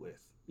agree with.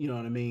 You know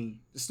what I mean?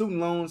 The student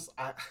loans,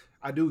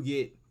 I do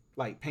get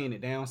like paying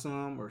it down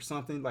some or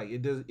something. Like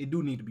it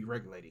do need to be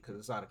regulated because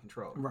it's out of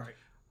control. Right.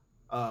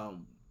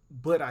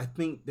 But I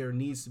think there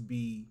needs to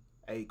be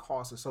a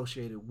cost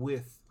associated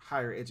with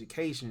higher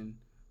education,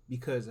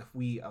 because if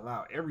we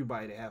allow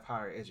everybody to have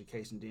higher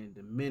education, then it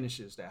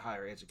diminishes that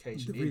higher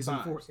education. The reason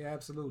for it,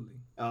 absolutely.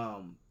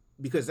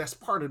 Because that's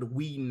part of the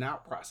weeding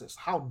out process.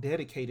 How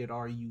dedicated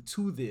are you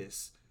to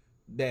this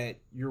that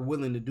you're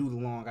willing to do the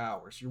long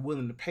hours? You're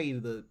willing to pay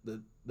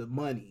the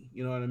money,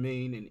 you know what I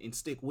mean, and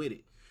stick with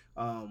it.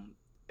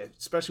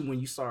 Especially when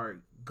you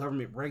start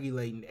government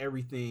regulating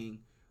everything.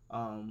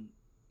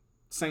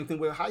 Same thing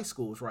with high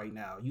schools right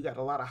now. You got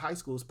a lot of high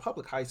schools,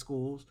 public high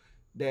schools,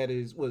 that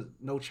is was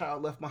No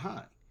Child Left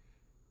Behind.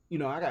 You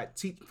know, I got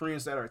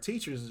friends that are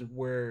teachers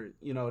where,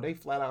 you know, they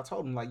flat out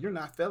told them, like, you're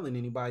not failing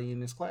anybody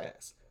in this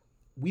class.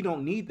 We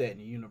don't need that in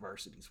the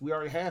universities. We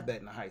already have that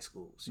in the high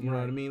schools. You know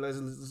what I mean?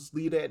 Let's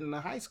leave that in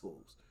the high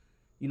schools.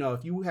 You know,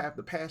 if you have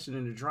the passion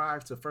and the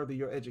drive to further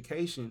your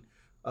education,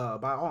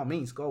 by all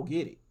means, go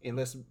get it. And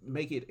let's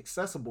make it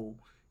accessible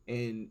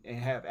and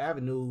have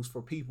avenues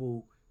for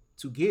people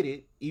to get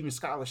it, even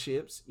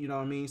scholarships. You know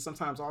what I mean?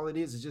 Sometimes all it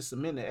is just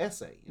submitting an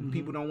essay, and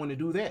people don't want to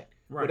do that.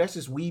 Right. Well, that's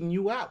just weeding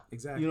you out.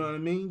 Exactly. You know what I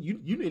mean? You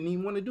didn't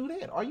even want to do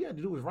that. All you had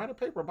to do was write a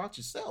paper about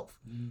yourself.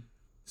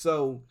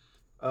 So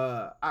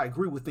I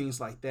agree with things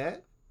like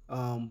that,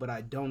 but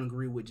I don't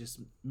agree with just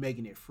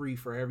making it free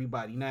for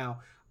everybody. Now,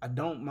 I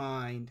don't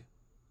mind,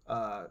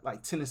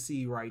 like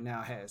Tennessee right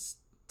now has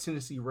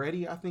Tennessee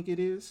Ready, I think it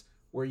is,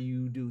 where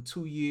you do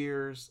 2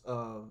 years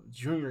of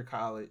junior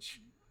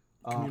college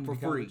for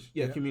free.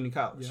 Yeah, community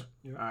college.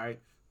 All right.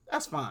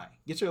 That's fine.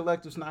 Get your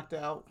electives knocked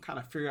out, kind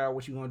of figure out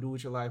what you're going to do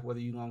with your life, whether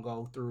you're going to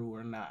go through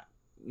or not.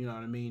 You know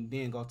what I mean?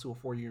 Then go to a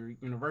 4-year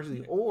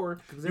university, or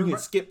you can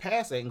skip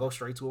past that and go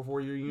straight to a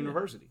 4-year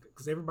university.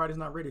 Because everybody's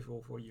not ready for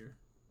a 4-year.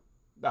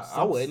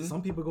 I wouldn't.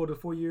 Some people go to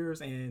 4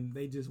 years and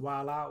they just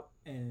wild out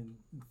and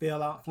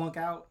fail out, flunk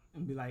out,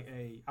 and be like,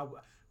 hey, I'm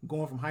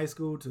going from high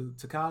school to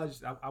college,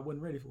 I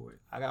wasn't ready for it.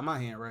 I got my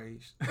hand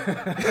raised.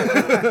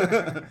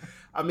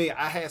 I mean,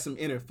 I had some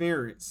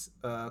interference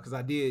because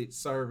I did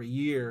serve a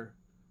year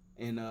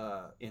in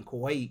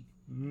Kuwait,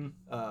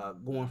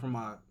 going from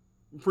my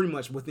pretty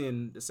much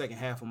within the second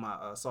half of my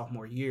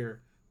sophomore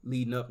year,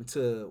 leading up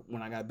until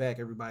when I got back,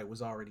 everybody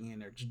was already in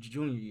their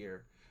junior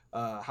year.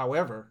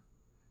 However,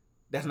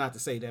 that's not to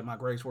say that my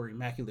grades were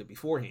immaculate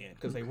beforehand,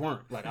 because they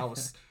weren't. Like, I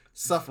was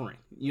suffering,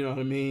 you know what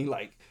I mean?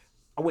 Like,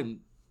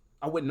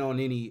 I wasn't on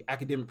any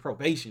academic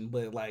probation,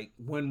 but like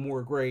one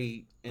more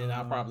grade and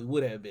I probably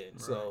would have been.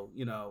 Right. So,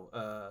 you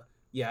know,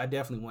 yeah, I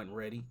definitely wasn't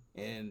ready.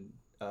 And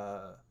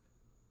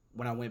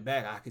when I went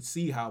back, I could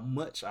see how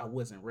much I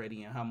wasn't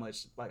ready and how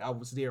much like I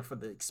was there for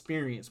the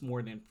experience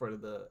more than for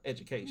the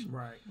education.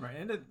 Right.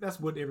 And that's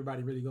what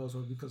everybody really goes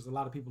for, because a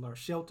lot of people are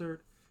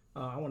sheltered.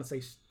 I want to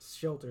say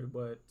sheltered,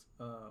 but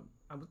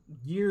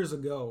years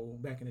ago,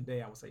 back in the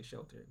day, I would say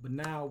sheltered. But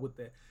now with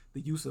the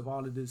use of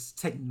all of this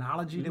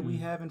technology that we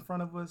have in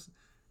front of us,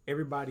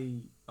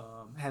 everybody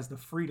has the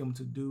freedom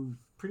to do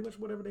pretty much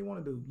whatever they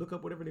want to do. Look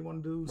up whatever they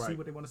want to do, see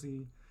what they want to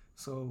see.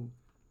 So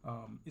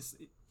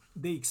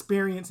the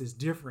experience is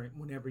different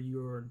whenever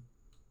you're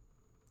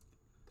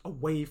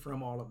away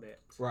from all of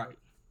that. Right.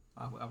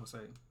 I would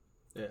say.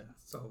 Yeah.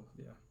 So,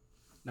 yeah.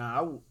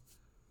 Now,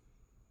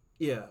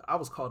 I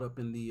was caught up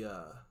in the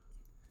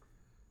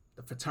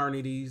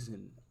fraternities,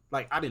 and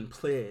like I didn't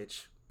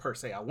pledge per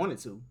se. I wanted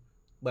to,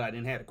 but I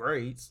didn't have the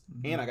grades,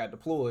 and I got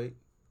deployed.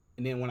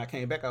 And then when I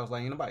came back, I was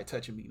like, ain't nobody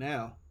touching me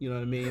now. You know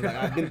what I mean? Like,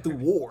 I've been through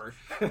war,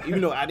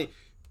 even though I didn't.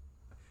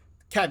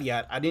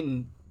 Caveat: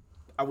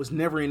 I was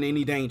never in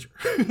any danger.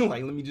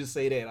 Like, let me just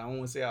say that. I don't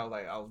want to say I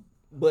was,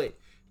 but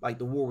like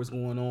the war was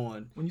going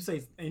on. When you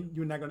say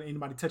you're not gonna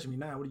anybody touching me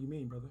now, what do you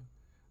mean, brother?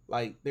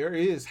 Like, there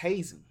is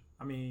hazing.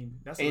 I mean,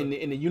 that's in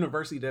the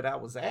university that I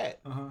was at,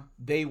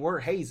 they were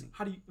hazing.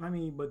 How do you? I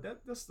mean, but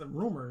that's the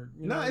rumor.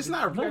 No, it's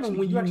not a rumor.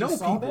 When you know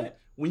people,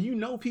 when you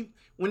know people,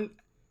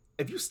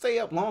 if you stay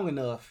up long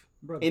enough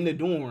in the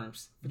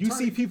dorms, you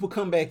see people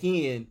come back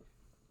in.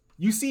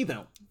 You see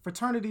them.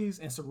 Fraternities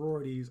and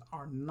sororities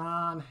are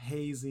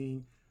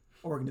non-hazing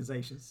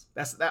organizations.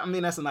 That's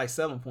a nice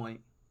selling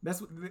point.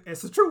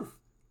 It's the truth.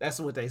 That's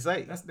what they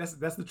say. That's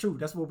the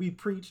truth. That's what we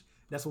preach.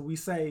 That's what we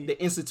say.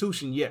 The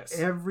institution, yes.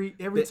 Every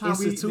time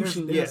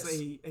there's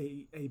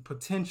a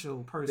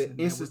potential person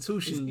the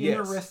institution, that is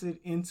interested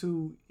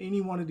into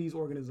any one of these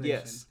organizations.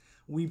 Yes.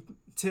 We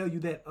tell you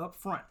that up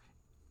front.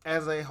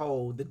 As a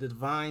whole, the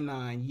Divine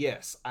Nine,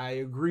 yes, I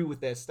agree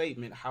with that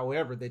statement.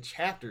 However, the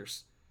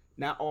chapters,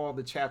 not all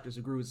the chapters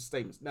agree with the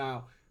statements.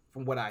 Now,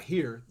 from what I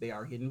hear, they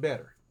are getting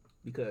better,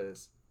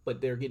 because but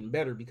they're getting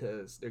better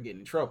because they're getting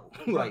in trouble.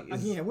 Like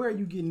again, where are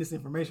you getting this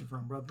information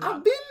from, brother?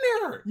 I've been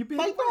there. You've been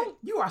like,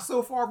 you are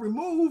so far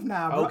removed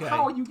now, bro. Okay,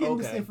 How are you getting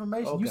this okay,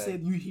 information? You okay.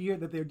 said you hear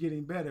that they're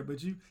getting better,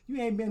 but you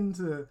ain't been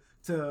to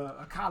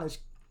a college,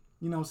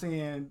 you know what I'm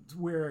saying,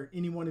 where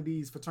any one of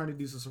these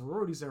fraternities or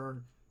sororities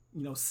are,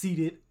 you know,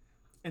 seated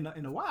in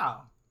a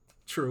while.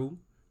 True,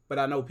 but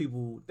I know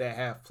people that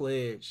have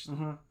pledged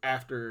Mm-hmm.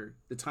 after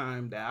the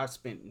time that I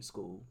spent in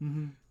school.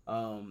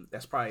 Mm-hmm.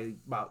 That's probably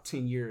about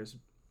 10 years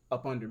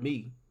up under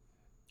me,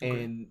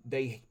 Okay. and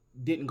they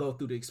didn't go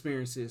through the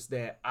experiences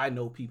that I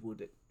know people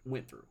that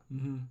went through.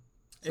 Mm-hmm.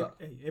 So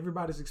Hey,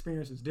 everybody's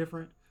experience is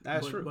different.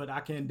 That's true. But I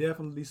can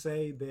definitely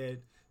say that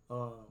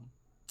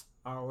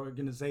our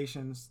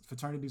organizations,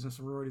 fraternities and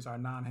sororities, are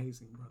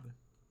non-hazing, brother.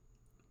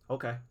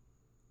 Okay.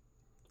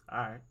 All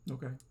right.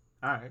 Okay.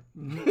 All right.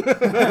 Mhm.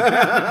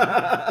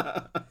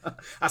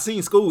 I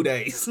seen School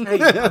Days. Hey,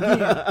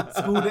 again,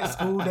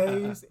 school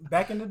days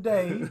back in the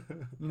day, you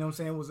know what I'm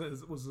saying, was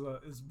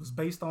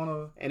based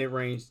on And it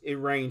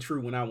rained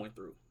true when I went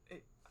through.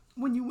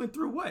 when you went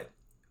through what?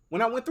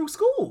 When I went through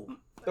school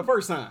the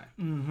first time.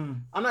 Mm-hmm.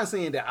 I'm not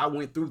saying that I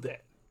went through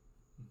that,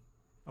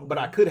 Okay. but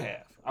I could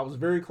have. I was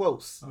very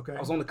close. Okay. I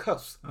was on the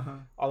cusp. Uh-huh.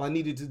 All I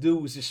needed to do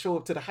was just show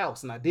up to the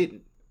house, and I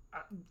didn't.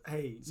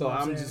 Hey, you So know what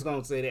I'm saying? just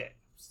gonna say that.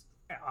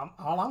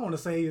 All I want to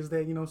say is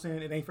that, you know what I'm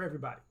saying, it ain't for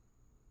everybody.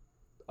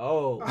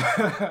 Oh,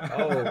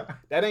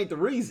 that ain't the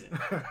reason.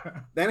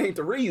 That ain't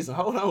the reason.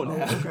 Hold on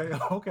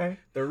now. Okay.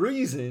 The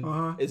reason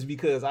Uh-huh. is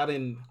because I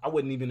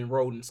wasn't even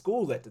enrolled in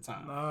school at the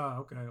time.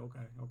 Okay.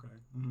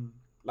 Mm-hmm.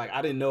 Like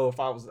I didn't know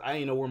I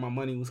didn't know where my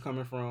money was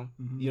coming from.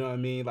 Mhm. You know what I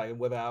mean? Like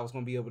whether I was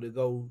gonna be able to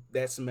go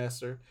that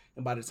semester.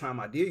 And by the time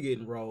I did get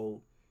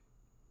enrolled,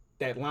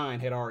 that line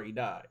had already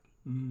died.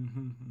 Mm-hmm.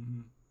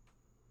 Mm-hmm.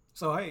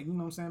 So hey, you know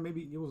what I'm saying?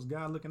 Maybe it was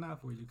God looking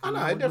out for you. I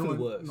know, it definitely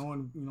was.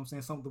 Knowing, you know what I'm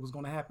saying, something was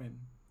going to happen.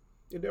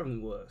 It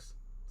definitely was.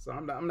 So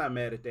I'm not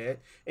mad at that.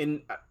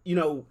 And you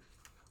know,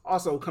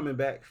 also coming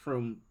back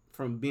from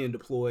being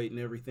deployed and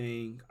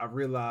everything, I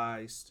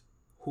realized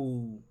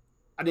who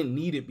I didn't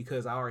need it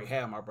because I already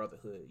had my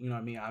brotherhood. You know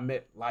what I mean? I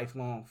met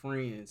lifelong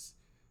friends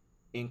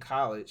in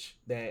college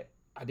that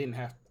I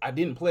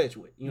didn't pledge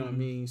with. You know what I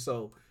mean?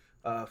 So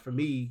for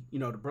me, you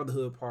know, the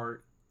brotherhood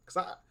part,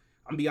 because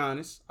I'm be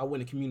honest, I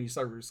wasn't a community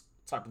service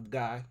type of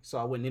guy, so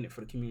I wasn't in it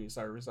for the community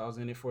service. I was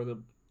in it for the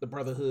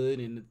brotherhood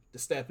and the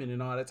stepping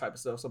and all that type of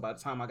stuff. So by the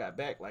time I got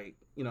back, like,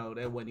 you know,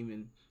 that wasn't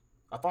even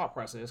a thought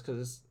process because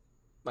it's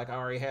like I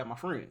already had my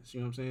friends,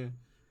 you know what I'm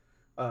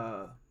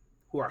saying?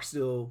 Who are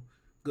still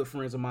good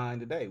friends of mine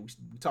today. We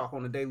talk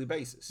on a daily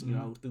basis, you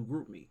know, through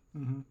GroupMe.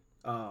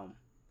 Mm-hmm.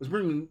 Which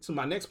brings me to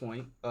my next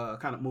point,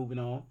 kind of moving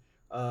on.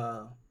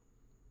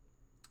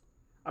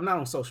 I'm not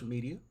on social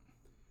media.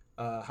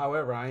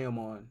 However, I am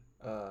on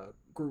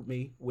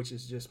GroupMe, which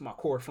is just my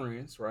core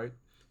friends, right?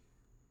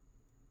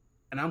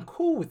 And I'm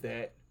cool with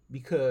that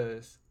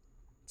because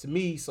to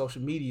me,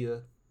 social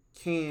media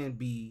can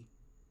be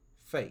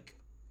fake.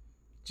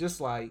 Just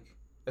like,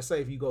 let's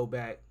say if you go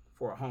back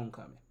for a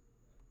homecoming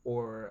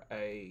or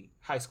a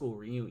high school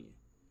reunion.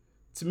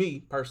 To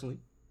me, personally,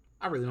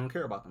 I really don't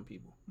care about them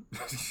people.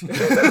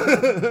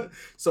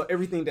 So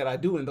everything that I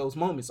do in those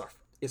moments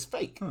is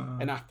fake.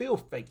 And I feel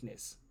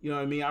fakeness. You know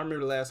what I mean? I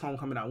remember the last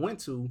homecoming I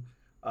went to,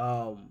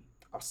 I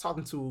was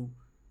talking to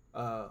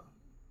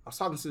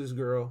this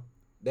girl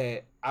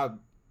that I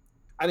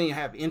didn't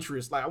have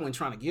interest. Like I wasn't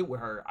trying to get with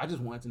her. I just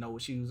wanted to know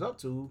what she was up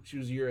to. She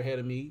was a year ahead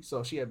of me,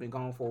 so she had been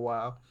gone for a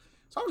while.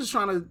 So I was just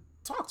trying to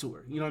talk to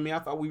her. You know what I mean? I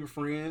thought we were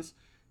friends,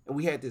 and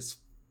we had this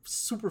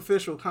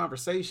superficial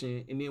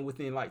conversation. And then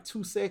within like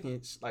 2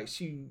 seconds, like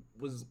she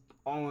was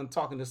on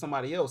talking to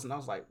somebody else, and I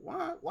was like,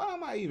 why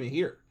am I even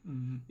here?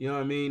 Mm-hmm. You know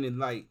what I mean? And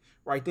like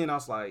right then, I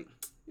was like,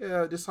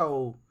 yeah, this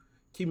whole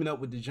keeping up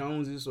with the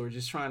Joneses or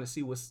just trying to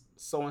see what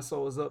so and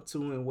so is up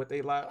to and what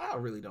they like, I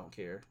really don't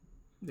care.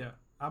 Yeah,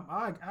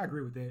 I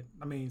agree with that.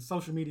 I mean,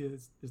 social media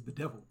is the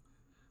devil.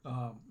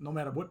 No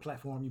matter what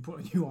platform you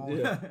put you on,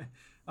 Yeah.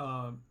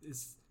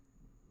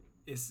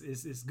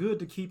 It's good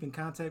to keep in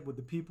contact with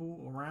the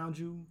people around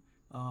you,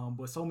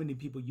 but so many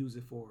people use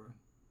it for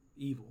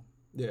evil.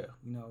 Yeah.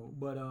 You know,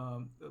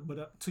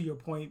 but to your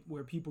point,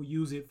 where people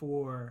use it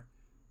for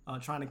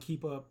trying to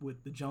keep up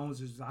with the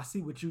Joneses, I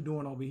see what you're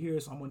doing over here,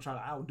 so I'm gonna try to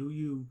outdo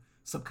you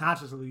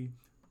subconsciously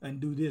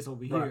and do this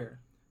over here.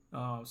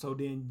 So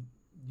then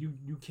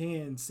you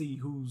can see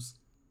who's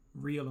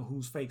real and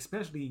who's fake,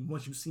 especially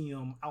once you see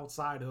them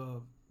outside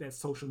of that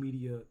social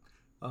media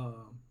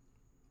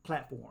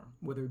platform,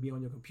 whether it be on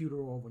your computer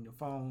or on your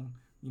phone.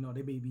 You know,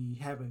 they may be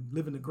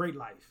living a great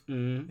life,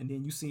 and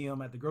then you see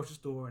them at the grocery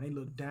store and they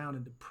look down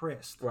and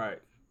depressed.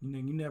 Right. You know,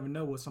 you never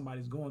know what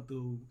somebody's going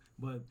through,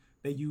 but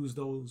they use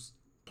those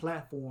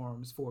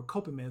platforms for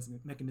coping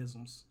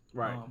mechanisms,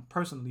 right?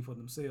 Personally for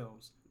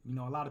themselves. You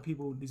know, a lot of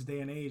people this day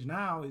and age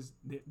now is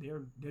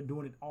they're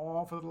doing it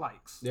all for the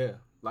likes. Yeah,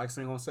 likes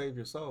ain't gonna save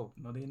your soul.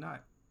 No, they're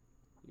not.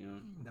 Yeah,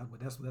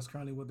 that's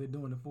currently what they're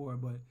doing it for.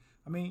 But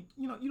I mean,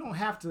 you know, you don't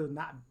have to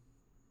not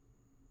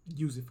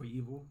use it for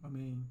evil. I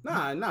mean,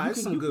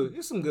 It's some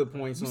good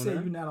points you on say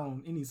there. you're not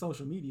on any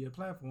social media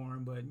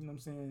platform, but you know what I'm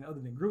saying, other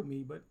than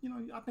GroupMe, but you know,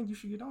 I think you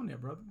should get on there,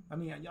 brother. I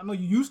mean, I know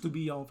you used to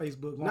be on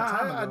Facebook a long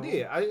time ago. I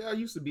did. I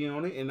used to be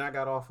on it, and I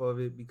got off of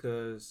it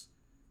because,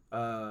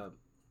 I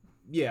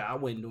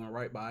wasn't doing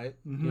right by it.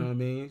 Mm-hmm. You know what I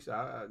mean?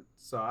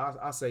 So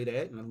I say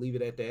that, and I leave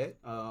it at that.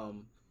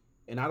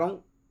 And I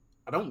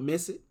don't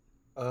miss it.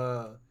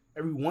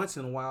 Every once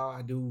in a while,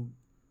 I do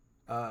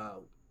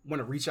want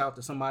to reach out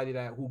to somebody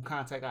who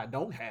contact I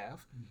don't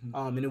have,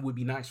 and it would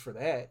be nice for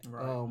that.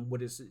 Right.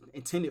 What it's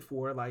intended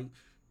for, like,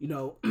 you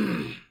know,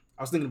 I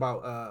was thinking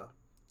about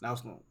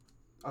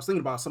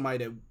somebody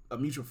that a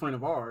mutual friend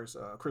of ours,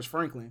 Chris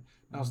Franklin.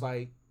 And I was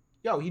like,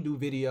 yo, he do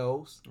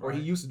videos, or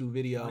he used to do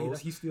videos.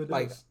 He still does.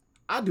 Like,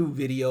 I do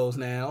videos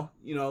now.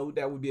 You know,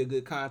 that would be a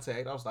good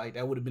contact. I was like,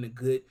 that would have been a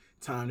good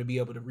time to be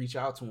able to reach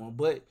out to him.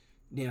 But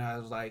then I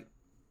was like,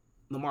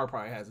 Lamar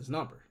probably has his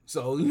number,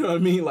 so you know what I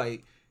mean.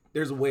 Like,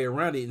 there's a way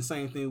around it. And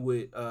same thing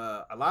with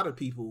a lot of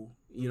people,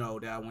 you know,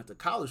 that I went to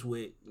college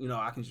with. You know,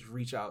 I can just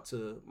reach out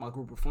to my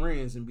group of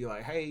friends and be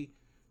like, hey,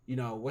 you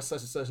know, what's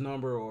such and such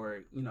number,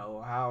 or you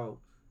know,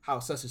 how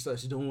such and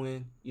such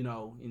doing, you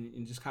know,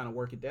 and just kind of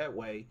work it that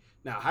way.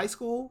 Now, high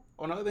school,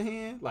 on the other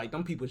hand, like,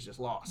 them people's just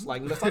lost.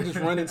 Like, unless I just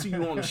run into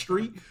you on the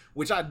street,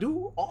 which I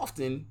do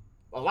often,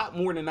 a lot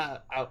more than I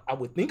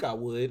would think I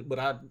would. But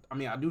I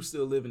mean, I do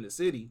still live in the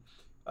city.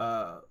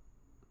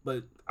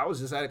 But I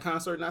was just at a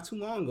concert not too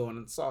long ago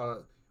and saw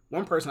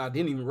one person I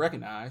didn't even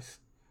recognize.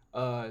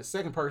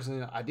 Second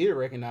person I did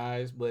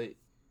recognize, but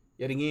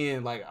yet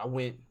again, like, I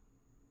went,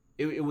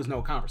 it was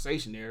no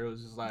conversation there. It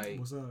was just like,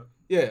 what's up?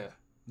 Yeah.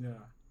 Yeah.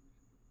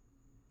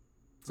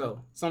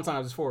 So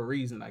sometimes it's for a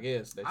reason, I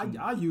guess.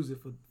 I use it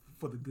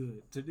for the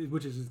good,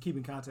 which is just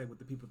keeping contact with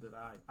the people that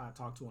I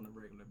talk to on a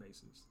regular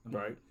basis. I mean,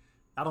 right.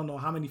 I don't know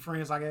how many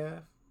friends I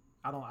have.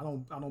 I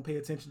don't pay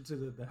attention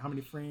to the how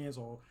many friends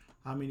or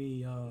how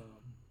many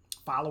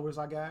followers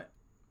I got,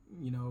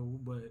 you know.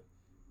 But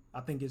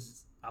I think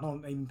I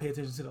don't even pay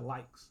attention to the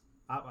likes.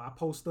 I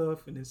post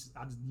stuff and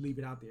I just leave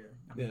it out there.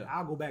 I mean,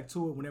 I'll go back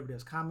to it whenever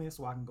there's comments,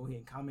 so I can go ahead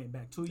and comment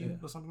back to you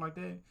or something like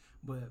that.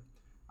 But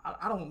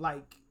I don't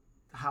like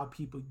how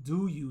people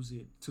do use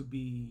it to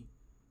be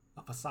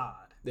a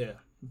facade. Yeah.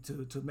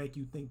 To make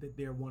you think that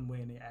they're one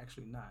way and they're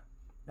actually not.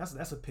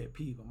 That's a pet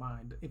peeve of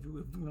mine. If you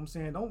know what I'm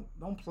saying,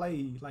 don't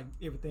play like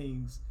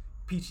everything's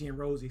peachy and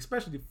rosy,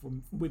 especially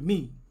with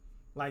me.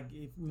 Like,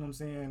 if you know what I'm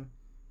saying,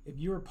 if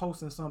you're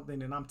posting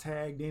something and I'm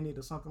tagged in it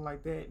or something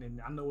like that, and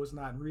I know it's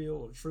not real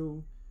or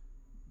true,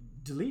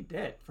 delete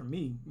that from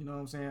me. You know what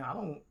I'm saying? I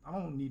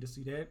don't need to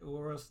see that,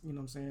 or else, you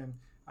know what I'm saying.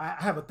 I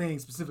have a thing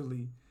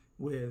specifically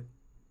with,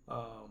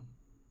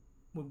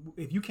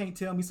 if you can't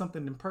tell me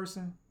something in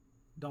person,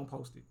 don't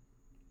post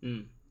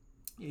it.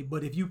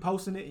 But if you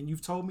posting it and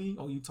you've told me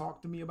or you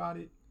talked to me about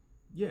it,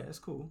 yeah, it's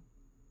cool.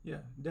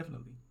 Yeah,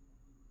 definitely.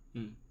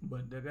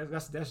 But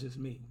that's just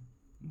me,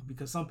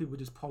 because some people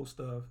just post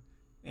stuff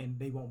and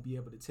they won't be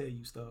able to tell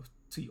you stuff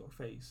to your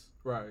face.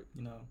 Right.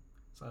 You know.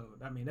 So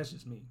I mean, that's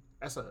just me.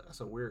 That's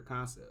a weird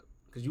concept,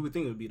 because you would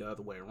think it would be the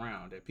other way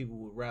around, that people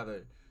would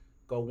rather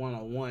go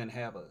one-on-one,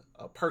 have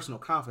a personal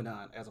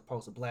confidant, as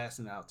opposed to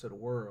blasting out to the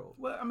world.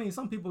 Well, I mean,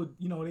 some people,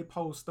 you know, they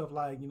post stuff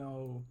like, you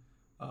know,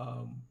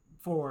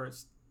 for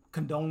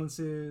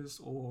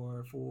condolences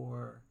or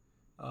for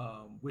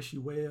wish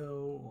you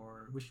well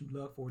or wish you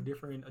luck for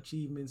different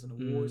achievements and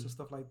awards and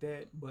stuff like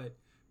that. But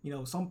you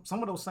know, some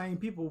of those same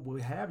people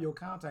will have your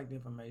contact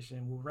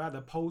information, will rather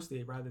post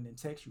it rather than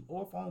text you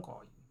or phone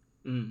call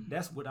you.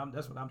 That's what I'm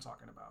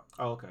talking about.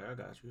 Oh, okay, I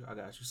got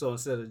you. So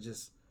instead of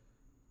just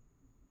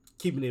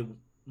keeping it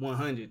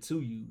 100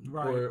 to you,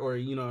 right, or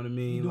you know what I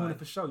mean, you're doing it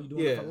for show. You're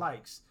doing it for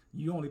likes.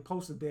 You only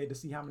posted there to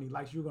see how many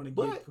likes you're gonna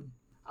get.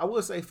 I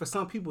will say, for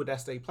some people,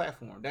 that's their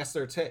platform. That's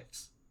their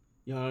text.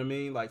 You know what I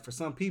mean? Like, for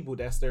some people,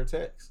 that's their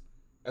text.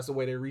 That's the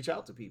way they reach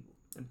out to people.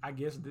 And I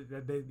guess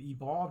that they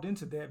evolved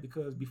into that,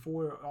 because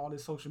before all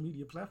this social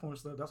media platform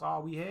stuff, that's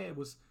all we had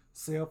was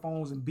cell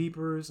phones and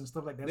beepers and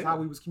stuff like that. That's how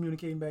we was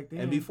communicating back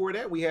then. And before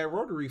that, we had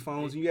rotary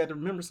phones, and you had to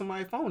remember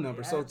somebody's phone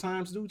number. So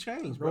times do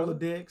change, bro.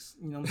 Rolodex,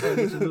 you know what I'm saying?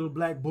 Get your little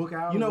black book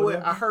out. You know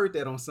what? I heard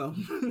that on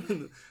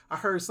something. I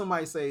heard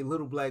somebody say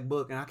little black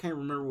book, and I can't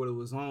remember what it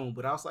was on,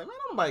 but I was like, man,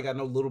 nobody got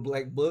no little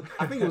black book.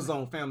 I think it was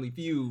on Family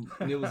Feud,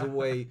 and it was a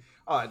way.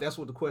 All right, that's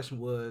what the question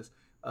was.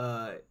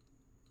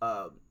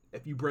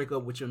 If you break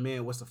up with your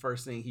man, what's the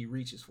first thing he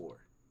reaches for?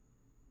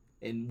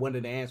 And one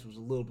of the answers was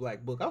a little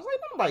black book. I was like,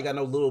 nobody got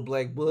no little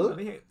black book.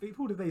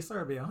 Who did they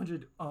survey?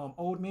 100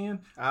 old men?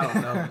 I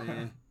don't know,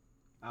 man.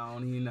 I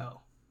don't even know.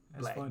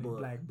 That's black funny. Book.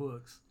 Black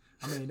books.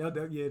 I mean,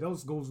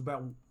 those goes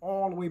about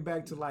all the way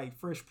back to like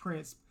Fresh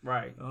Prince,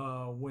 right?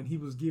 When he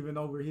was giving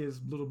over his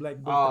little black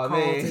book. Oh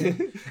man,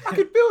 I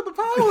can feel the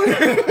power.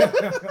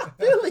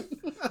 Feel it.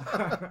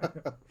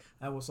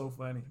 That was so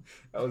funny.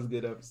 That was a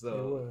good episode.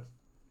 It was.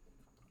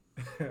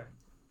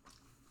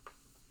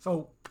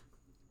 So,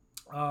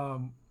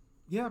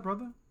 yeah,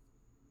 brother.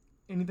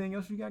 Anything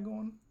else you got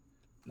going?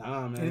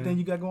 Nah, man. Anything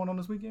you got going on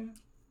this weekend?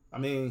 I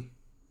mean,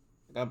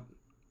 I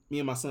Me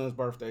and my son's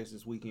birthday's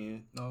this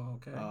weekend. Oh,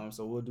 okay.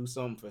 So we'll do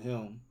something for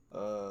him.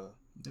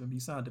 You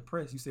sound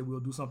depressed. You said we'll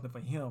do something for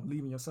him,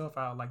 leaving yourself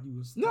out like you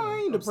was. No, I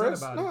ain't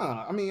depressed. About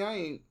nah, I mean,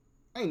 I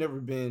ain't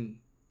never been.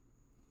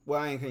 Well,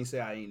 I can't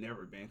say I ain't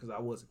never been because I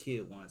was a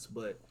kid once,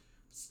 but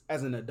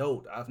as an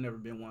adult, I've never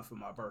been one for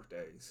my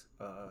birthdays.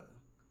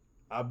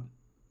 I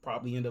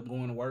probably end up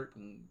going to work,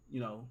 and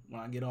when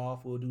I get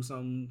off, we'll do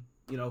something,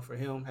 for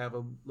him, have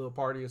a little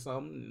party or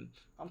something, and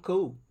I'm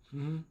cool.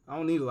 Mm-hmm. I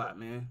don't need a lot,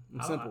 man.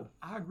 I'm simple.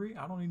 I agree.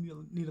 I don't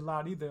need a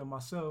lot either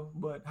myself,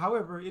 but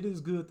however, it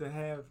is good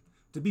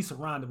to be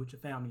surrounded with your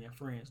family and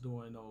friends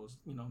during those,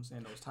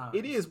 those times.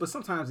 It is, but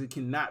sometimes it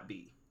cannot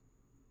be.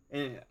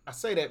 And I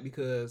say that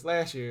because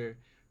last year,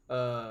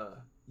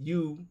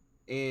 you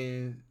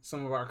and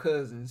some of our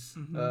cousins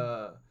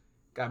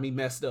got me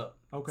messed up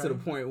to the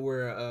point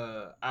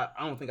where I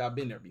don't think I've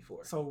been there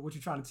before. So what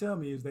you're trying to tell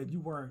me is that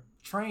you weren't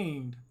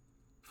trained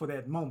for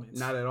that moment.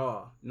 Not at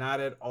all.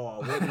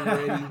 Wasn't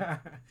ready.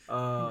 It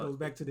goes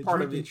back to the part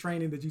drinking of it,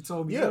 training that you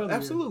told me earlier. earlier.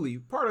 Absolutely.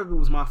 Part of it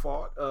was my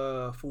fault.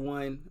 For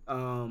one,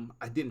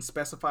 I didn't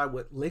specify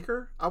what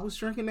liquor I was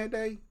drinking that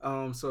day.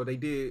 So they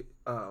did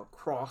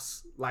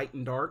cross light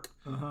and dark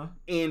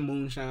and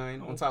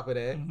moonshine on top of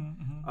that.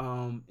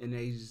 And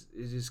it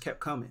just kept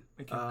coming.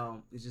 It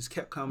just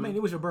kept coming. I mean,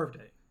 it was your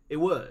birthday. It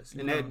was,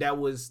 and that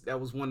was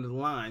one of the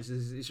lines.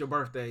 It's your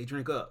birthday,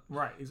 drink up.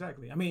 Right,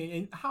 exactly. I mean,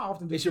 and how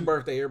often? It's your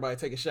birthday, everybody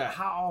take a shot.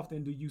 How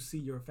often do you see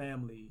your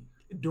family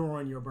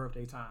during your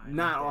birthday time?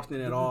 Not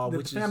often at all.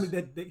 The family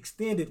the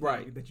extended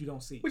family that you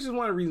don't see. Which is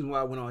one of the reasons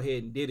why I went on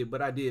ahead and did it,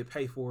 but I did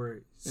pay for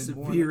it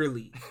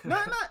severely.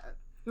 not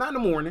in the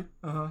morning.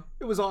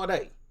 It was all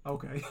day.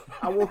 Okay.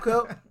 I woke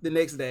up the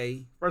next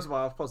day. First of all,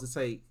 I was supposed to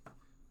take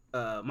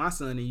my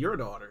son and your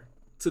daughter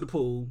to the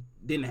pool.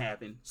 Didn't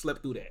happen.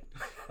 Slept through that.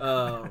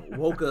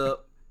 Woke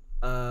up.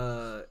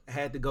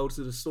 Had to go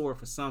to the store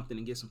for something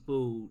and get some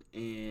food,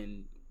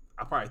 and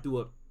I probably threw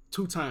up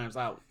 2 times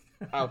out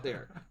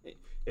there.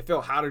 It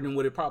felt hotter than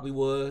what it probably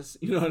was.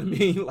 You know what I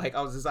mean? Like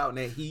I was just out in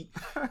that heat.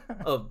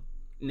 And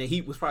the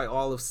heat was probably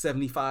all of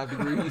 75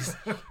 degrees.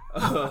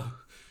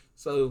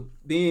 So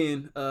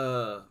then,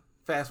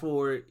 fast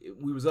forward,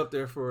 we was up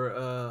there for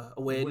a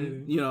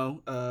wedding.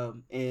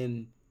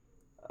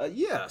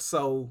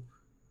 So.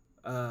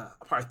 I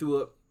probably threw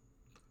up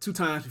 2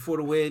 times before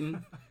the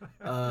wedding,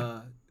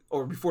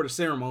 or before the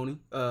ceremony,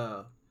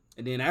 and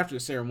then after the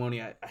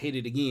ceremony, I hit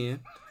it again,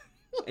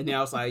 and then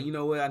I was like, you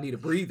know what, I need a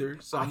breather,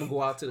 so I'm gonna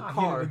go out to the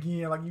car. Hit it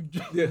again, like you.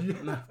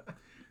 Yeah.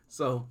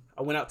 So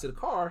I went out to the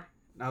car,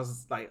 and I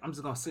was like, I'm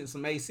just gonna sit in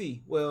some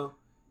AC. Well,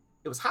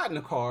 it was hot in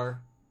the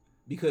car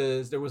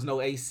because there was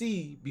no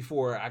AC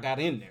before I got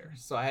in there,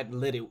 so I had to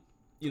let it,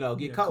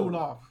 get cold. Cool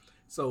off.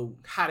 So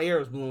hot air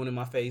was blowing in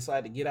my face, so I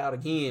had to get out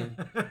again.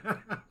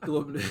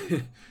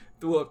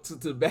 threw up to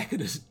the back of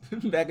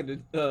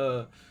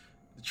the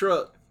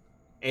truck,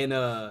 and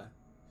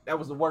that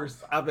was the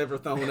worst I've ever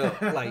thrown up.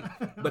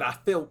 But I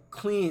felt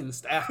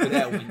cleansed after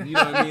that one. You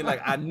know what I mean?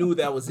 Like I knew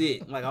that was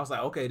it. Like I was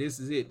like, okay, this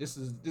is it. This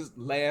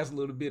last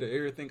little bit of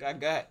everything I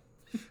got.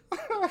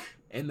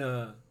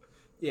 And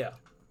yeah.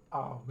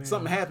 Oh man.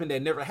 Something happened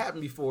that never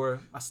happened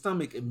before. My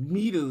stomach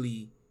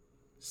immediately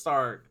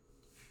started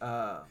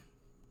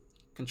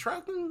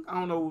contracting. I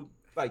don't know,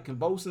 like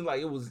convulsing.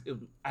 Like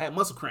I had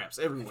muscle cramps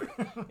everywhere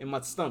in my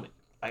stomach.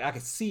 Like I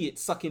could see it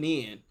sucking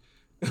in.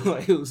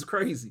 Like it was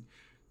crazy.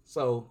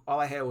 So all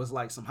I had was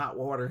like some hot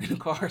water in the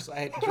car, so I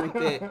had to drink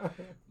that.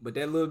 But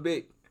that little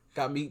bit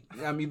got me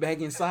back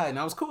inside, and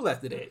I was cool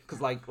after that. Cause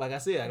like I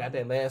said, I got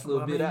that last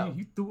little bit out.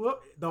 You threw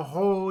up the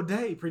whole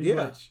day, pretty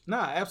much.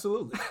 Nah,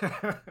 absolutely.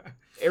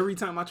 Every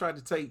time I tried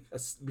to take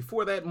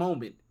before that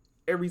moment,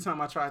 every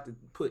time I tried to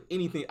put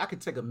anything, I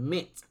could take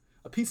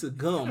a piece of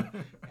gum,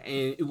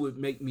 and it would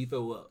make me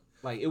throw up.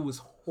 Like it was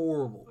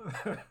horrible.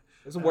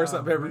 It's the worst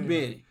I've ever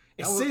been.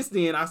 And since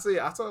then, I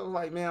told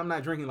like, man, I'm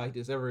not drinking like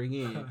this ever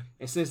again.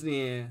 And since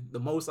then, the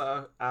most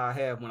I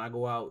have when I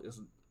go out is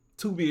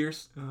 2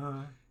 beers,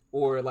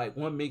 or like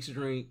 1 mixed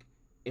drink,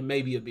 and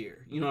maybe a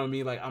beer. You know what I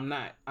mean? Like I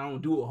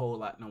don't do a whole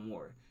lot no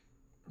more.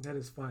 That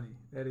is funny.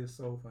 That is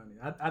so funny.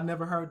 I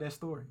never heard that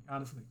story,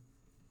 honestly.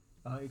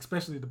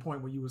 Especially the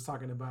point where you was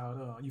talking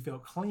about you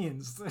felt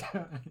cleansed.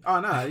 Oh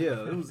no,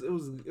 yeah, it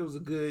was a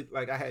good,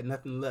 like I had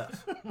nothing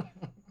left.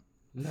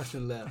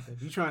 Nothing left.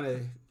 If you're trying to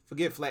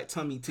forget flat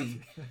tummy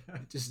tea,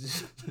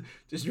 just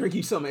drink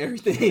you some of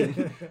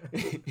everything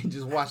and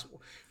just watch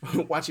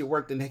it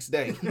work the next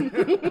day.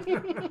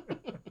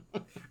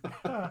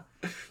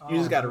 You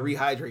just got to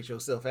rehydrate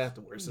yourself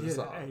afterwards.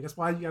 So hey, that's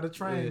why you got to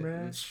train,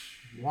 man.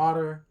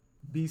 Water,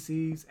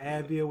 BCs,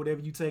 Advil,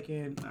 whatever you take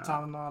in,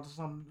 Tylenol or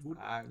something.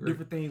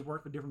 Different things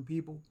work for different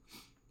people.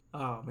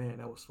 Oh man,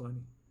 that was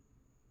funny.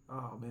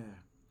 Oh man.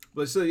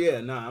 But so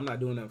I'm not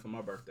doing that for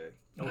my birthday.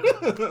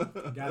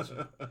 Okay.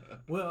 Gotcha.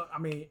 Well, I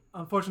mean,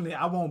 unfortunately,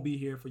 I won't be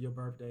here for your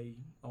birthday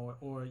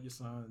or your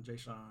son Jay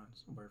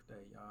Sean's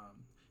birthday.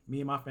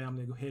 Me and my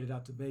family headed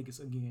out to Vegas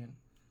again.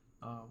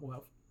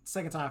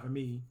 Second time for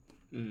me.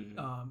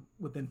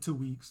 Within 2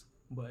 weeks,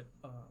 but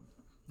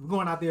we're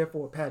going out there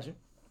for a pageant.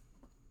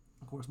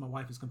 course, my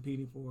wife is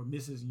competing for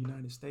Mrs.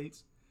 United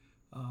States,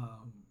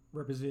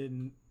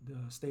 representing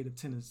the state of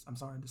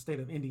the state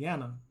of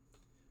Indiana.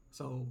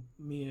 So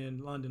me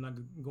and London are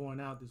going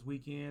out this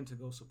weekend to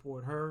go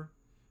support her.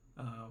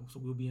 So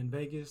we'll be in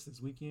Vegas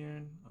this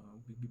weekend.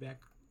 We'll be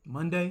back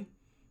Monday.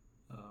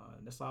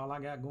 That's all I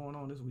got going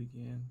on this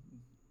weekend.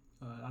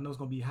 I know it's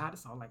going to be hot.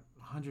 It's all like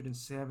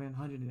 107,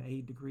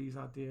 108 degrees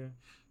out there.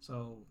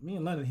 So me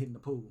and London hitting the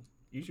pool.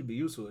 You should be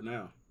used to it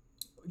now.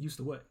 Used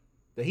to what?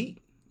 The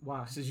heat.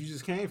 Why? Since you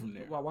just came from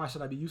there. Why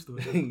should I be used to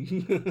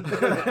it?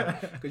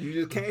 Because you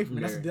just came from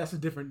there. That's a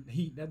different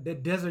heat.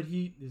 That desert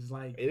heat is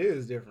like... It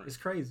is different. It's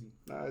crazy.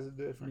 Nah, it's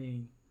different. I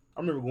mean...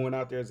 I remember going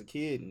out there as a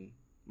kid and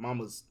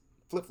mama's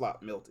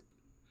flip-flop melted.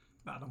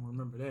 I don't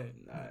remember that.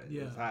 Nah,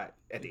 it was hot.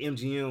 At the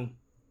MGM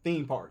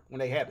theme park, when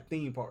they had the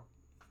theme park.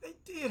 They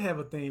did have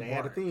a theme park. They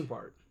had a theme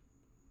park.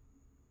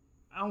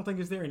 I don't think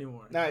it's there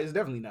anymore. Nah, it's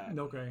definitely not.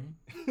 Okay.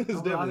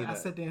 Definitely I not.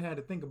 sat there and had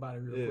to think about it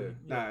real quick.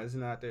 Yeah. Nah, it's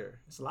not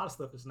there. It's a lot of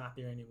stuff that's not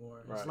there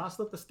anymore. There's Right. a lot of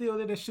stuff that's still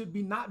there that should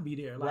not be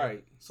there. Like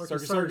Right.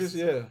 Circus,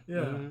 yeah.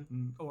 Yeah.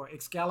 Mhm. Or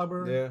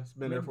Excalibur. Yeah, it's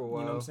been there for a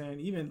while. You know what I'm saying?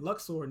 Even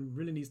Luxor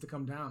really needs to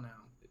come down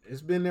now.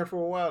 It's been there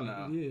for a while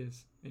now. It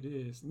is. It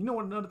is. You know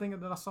what? Another thing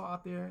that I saw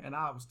out there, and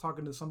I was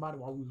talking to somebody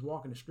while we was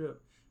walking the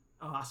strip.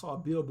 I saw a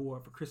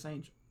billboard for Chris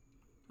Angel.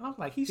 And I was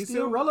like, he's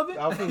still relevant?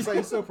 I was going to say,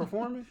 he's still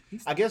performing?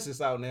 I guess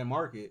it's out in that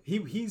market.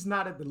 He's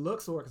not at the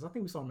Luxor, because I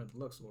think we saw him at the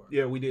Luxor.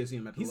 Yeah, we did see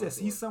him at the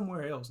Luxor. He's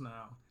somewhere else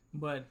now.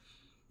 But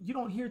you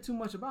don't hear too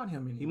much about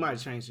him anymore. He might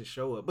change his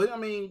show up. But, I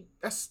mean,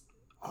 that's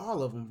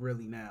all of them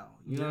really now.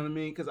 You know what I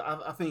mean? Because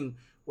I think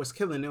what's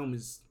killing them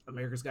is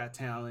America's Got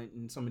Talent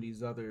and some of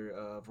these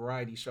other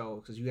variety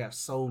shows, because you have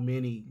so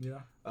many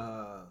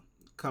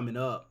coming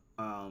up.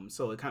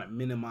 So it kind of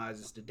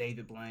minimizes the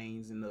David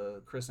Blaine's and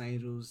the Chris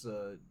Angels,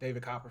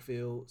 David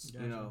Copperfields,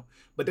 Gotcha. you know.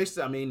 But they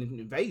still, I mean,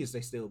 in Vegas,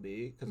 they still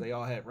big because they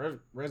all have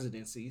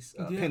residencies.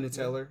 Penn and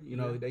Teller, you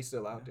know, they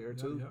still out there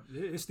too.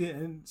 Yeah. It's still,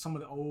 and some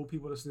of the old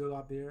people are still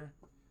out there.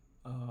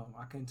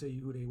 I can't tell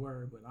you who they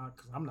were, but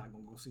because I'm not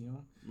gonna go see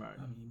them. Right.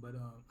 I mean, but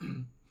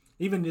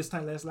even this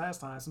time,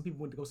 last time, some people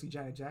went to go see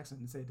Janet Jackson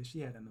and said that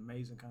she had an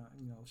amazing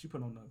she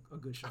put on a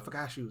good show. I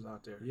forgot she was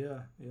out there.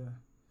 Yeah.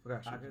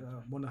 Forgot she was out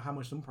there. Wonder how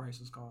much them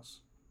prices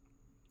cost.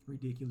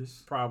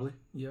 Ridiculous. Probably.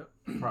 Yep.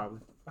 Probably.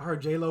 I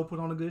heard J-Lo put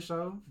on a good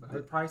show.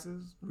 Her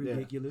prices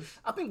ridiculous.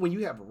 I think when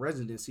you have a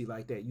residency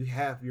like that, you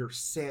have your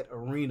set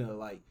arena.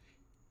 Like,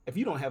 if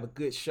you don't have a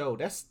good show,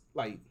 that's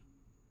like,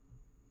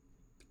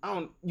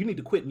 you need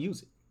to quit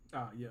music.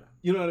 Yeah.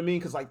 You know what I mean?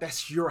 Because, like,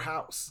 that's your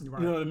house.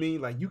 Right. You know what I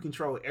mean? Like, you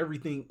control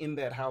everything in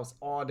that house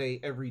all day,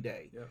 every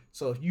day. Yep.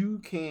 So if you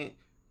can't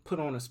put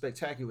on a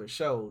spectacular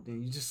show,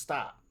 then you just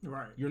stop.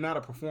 Right. You're not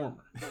a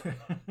performer.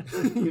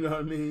 You know what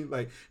I mean?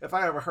 Like, if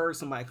I ever heard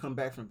somebody come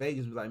back from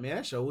Vegas and be like, man,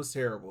 that show was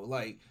terrible.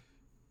 Like,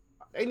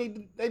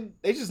 they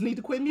just need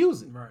to quit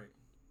music. Right.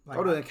 Like,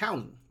 Go to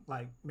accounting.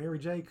 Like, Mary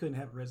J couldn't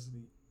have a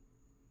residency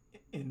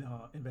in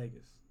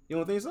Vegas. You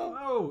don't think so?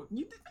 Oh,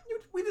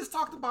 we just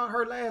talked about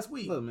her last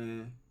week. Look,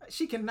 man.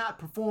 She cannot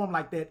perform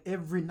like that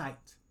every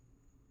night.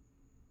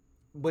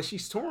 But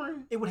she's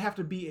touring. It would have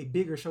to be a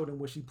bigger show than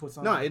what she puts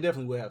on. No, it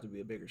definitely would have to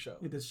be a bigger show.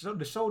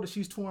 The show that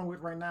she's touring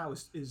with right now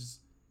is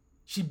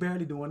she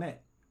barely doing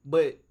that.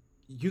 But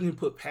you can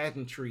put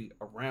pageantry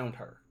around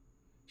her.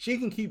 She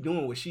can keep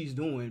doing what she's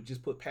doing,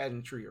 just put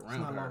pageantry around It's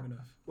not her. long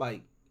enough.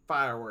 Like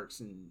fireworks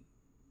and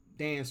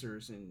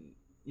dancers and,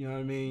 you know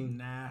what I mean?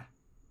 Nah.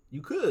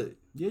 You could.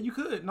 Yeah, you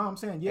could. No, I'm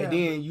saying, yeah. And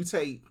then you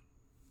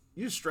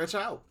just stretch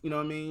out. You know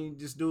what I mean?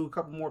 Just do a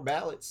couple more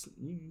ballads.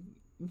 You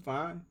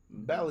fine.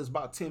 Ballad's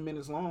about 10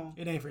 minutes long.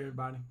 It ain't for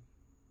everybody.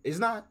 It's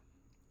not.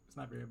 It's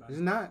not for everybody.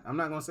 It's not. I'm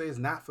not going to say it's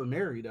not for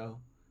Mary, though.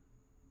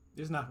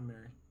 It's not for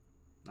Mary.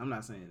 I'm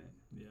not saying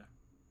that. Yeah.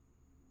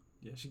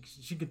 Yeah,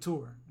 she could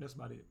tour. That's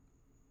about it.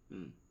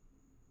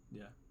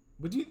 Yeah.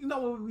 But you know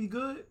what would be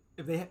good?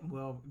 If they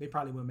they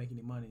probably wouldn't make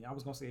any money. I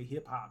was going to say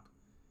hip hop,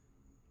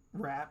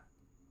 rap,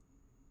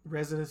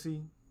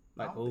 residency.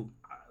 Like who?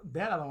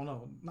 That I don't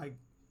know. Like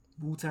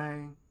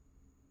Wu-Tang.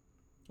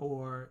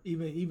 Or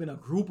even a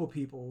group of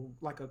people,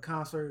 like a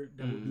concert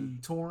that would be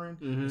touring.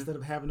 Instead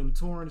of having them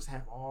touring, just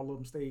have all of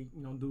them stay,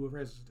 do a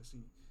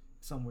residency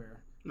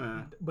somewhere.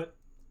 Nah. But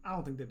I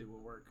don't think that it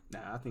would work.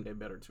 Nah, I think they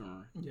better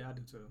touring. Yeah, I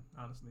do too,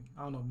 honestly.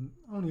 I don't know.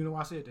 I don't even know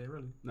why I said that,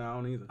 really. No, I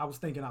don't either. I was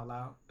thinking out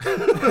loud.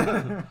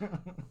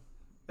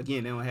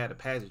 Again, they don't have the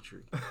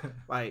pageantry.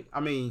 Like, I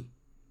mean,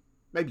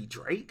 maybe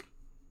Drake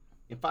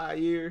in 5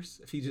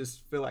 years, if he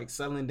just feel like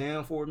settling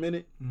down for a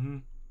minute,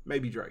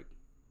 maybe Drake.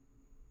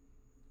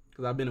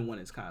 Because I've been to one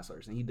of his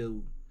concerts, and he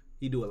do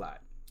a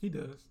lot. He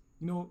does.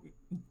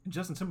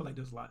 Justin Timberlake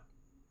does a lot.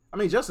 I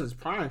mean, Justin's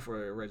prime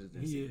for a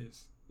residency. He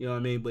is. You know what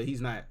I mean? But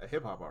he's not a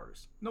hip-hop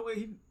artist. No,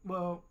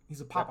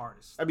 he's a pop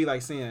artist. That'd be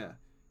like saying,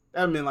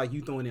 that'd mean like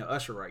you throwing in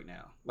Usher right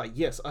now. Like,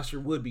 yes, Usher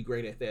would be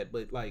great at that,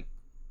 but like,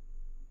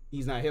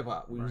 he's not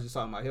hip-hop. We were just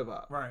talking about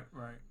hip-hop. Right.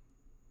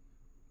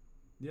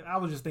 Yeah, I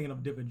was just thinking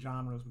of different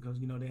genres because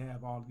they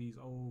have all these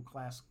old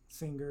classic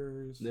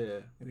singers. Yeah.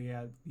 And they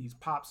have these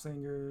pop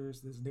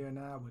singers that's there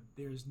now, but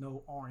there's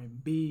no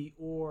R&B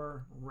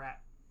or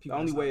rap. The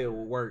only way it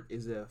would work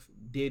is if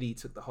Diddy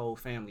took the whole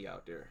family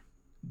out there.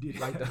 Diddy.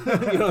 Like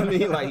you know what I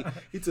mean? Like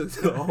he took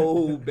the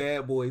whole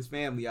Bad Boys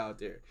family out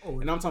there. Oh,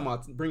 and I'm talking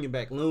about bringing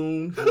back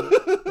Loon.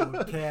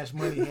 Cash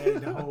Money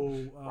had the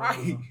whole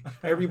right.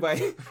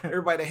 Everybody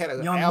that had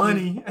a Young album,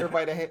 Money.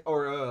 everybody that had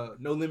or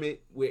No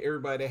Limit with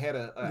everybody that had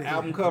a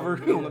album cover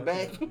on the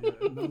back.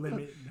 No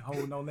Limit, the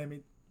whole No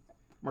Limit.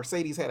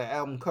 Mercedes had an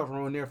album cover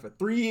on there for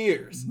 3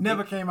 years.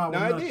 Never came out with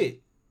No, nothing. it did.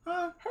 Her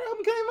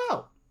album came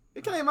out.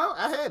 It came out.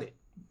 I had it.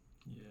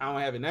 Yeah. I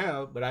don't have it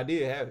now, but I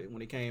did have it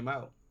when it came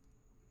out.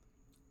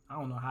 I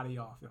don't know how they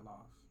all fell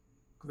off.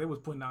 Because they was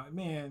putting out,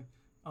 man,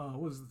 who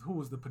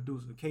was the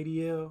producer?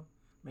 KDL?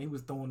 Man, he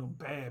was throwing them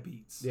bad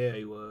beats. Yeah,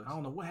 he was. I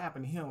don't know what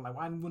happened to him. Like,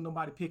 why wouldn't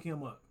nobody pick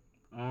him up?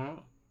 I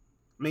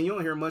mean, you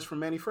don't hear much from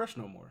Manny Fresh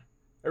no more.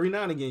 Every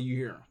now and again, you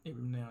hear him.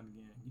 Every now and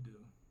again, you do.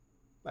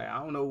 Like,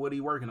 I don't know what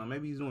he's working on.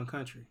 Maybe he's doing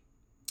country.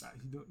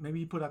 Maybe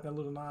he put out that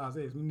little Nas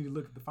X. We need to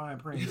look at the fine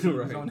print.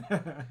 Right. On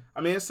that.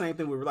 I mean, it's the same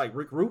thing with, like,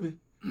 Rick Rubin.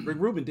 Rick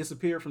Rubin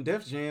disappeared from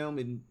Def Jam,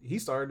 and he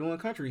started doing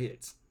country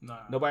hits. Nah.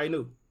 Nobody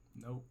knew.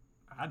 Nope.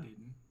 I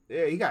didn't.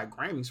 Yeah, he got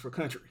Grammys for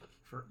country.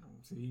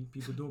 See,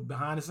 people do it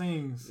behind the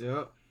scenes.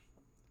 Yep.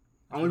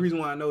 Only reason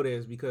why I know that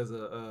is because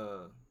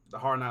of the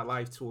Hard Knock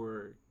Life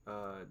tour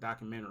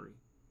documentary.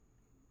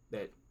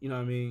 That, you know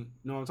what I mean?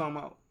 You know what I'm talking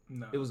about?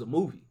 No. It was a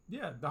movie.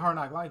 Yeah, the Hard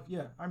Knock Life.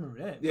 Yeah, I remember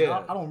that.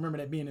 Yeah. I don't remember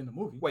that being in the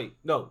movie. Wait,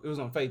 no, it was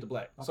on Fade to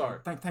Black. Okay, Sorry.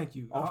 Thank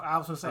you. Oh, I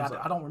was going to say,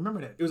 I don't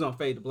remember that. It was on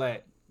Fade to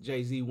Black.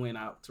 Jay-Z went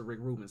out to Rick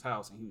Rubin's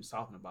house and he was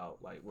talking about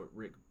like what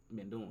Rick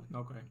been doing.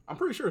 Okay. I'm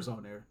pretty sure it's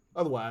on there.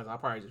 Otherwise, I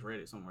probably just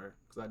read it somewhere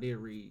because I did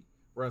read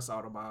Russ'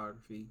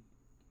 autobiography.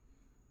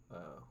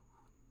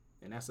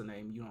 And that's the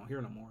name you don't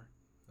hear no more.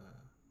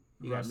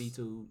 He Russ. got Me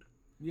Too.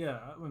 Yeah,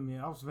 I mean,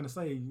 I was going to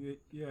say,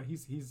 yeah,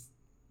 he's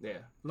Yeah.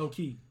 low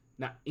key.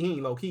 Now, he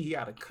ain't low key. He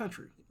out of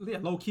country. Yeah,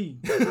 low key.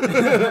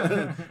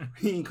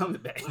 He ain't coming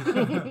back.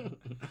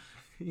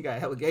 He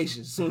got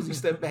allegations as soon as he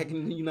stepped back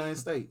in the United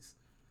States.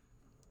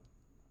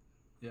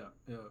 Yeah.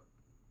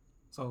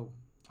 So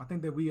I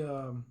think that we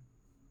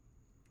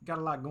got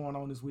a lot going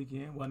on this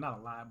weekend. Well, not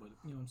a lot, but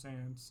you know what I'm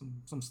saying,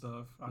 some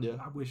stuff. I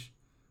wish,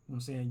 you know what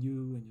I'm saying,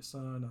 you and your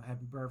son a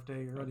happy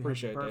birthday, early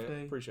Appreciate happy birthday.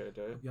 that. Appreciate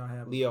that. Y'all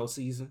have Leo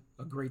season.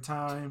 a great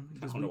time I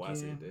this don't know weekend.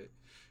 why I said that.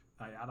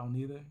 I don't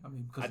either. I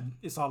mean, because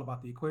it's all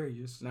about the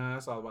Aquarius. Nah,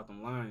 that's all about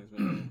them Lions,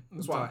 man.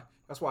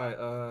 That's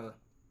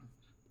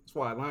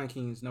why Lion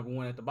King is number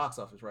one at the box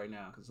office right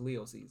now because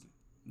Leo season.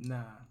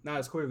 Nah,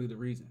 It's clearly the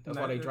reason. That's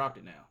why they dropped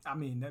it now. I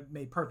mean, that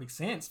made perfect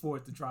sense for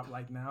it to drop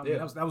like now.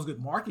 Yeah. That was good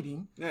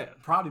marketing. Yeah,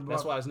 Probably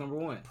that's why it's number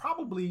one.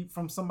 Probably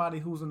from somebody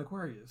who's an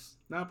Aquarius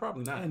No,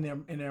 probably not. in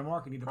their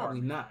marketing Probably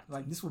department. not.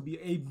 Like this would be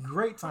a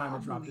great time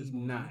to drop this Probably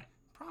movie. not.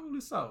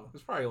 Probably so.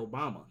 It's probably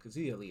Obama because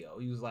he a Leo.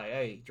 He was like,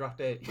 "Hey, drop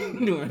that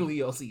during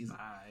Leo season."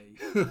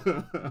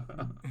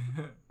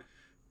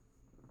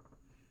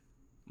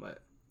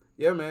 But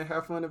yeah, man,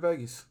 have fun in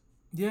Vegas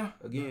Yeah.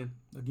 again.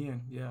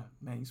 Yeah.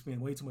 Man, you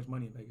spend way too much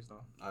money in Vegas,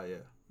 though. Oh yeah,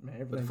 Man,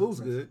 but everything. the food's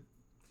good.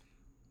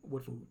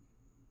 What food?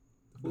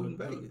 Food in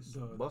Vegas,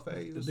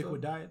 buffets, The and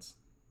liquid stuff. diets.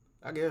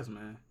 I guess,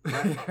 man.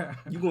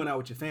 You going out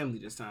with your family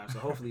this time, so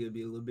hopefully it'll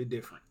be a little bit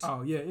different.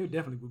 Oh yeah, it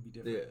definitely would be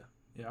different. Yeah.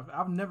 Yeah,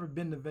 I've never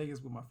been to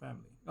Vegas with my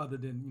family, other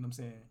than, you know what I'm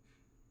saying,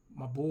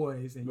 my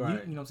boys and Right.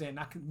 you know what I'm saying,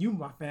 not you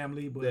my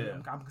family, but Yeah.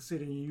 I'm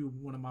considering you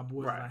one of my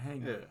boys that I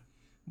hang Yeah. with,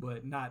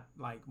 but not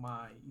like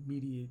my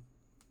immediate,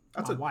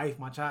 I my took wife,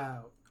 my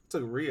child.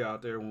 took Rhea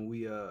out there when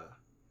we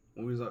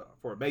was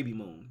for a baby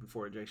moon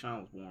before Jay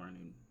Sean was born,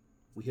 and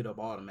we hit up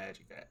all the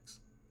Magic acts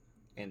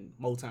and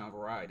Motown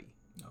Variety.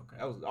 Okay,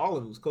 That was all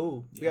of it was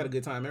cool. We had a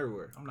good time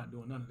everywhere. I'm not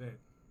doing none of that.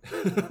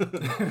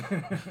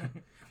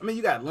 I mean,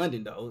 you got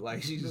London though.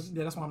 Like she's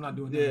Yeah, that's why I'm not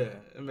doing yeah,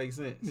 that. it makes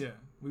sense. Yeah,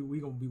 we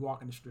gonna be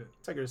walking the strip.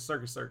 Take her to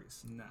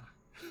Circus. Nah,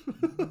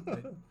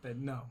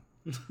 no.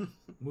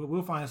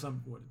 We'll find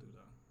something for it to do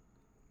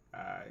though.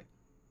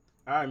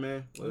 All right,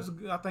 man. It was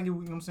I think you know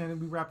what I'm saying,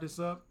 we wrap this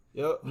up.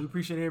 Yep. We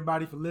appreciate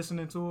everybody for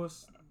listening to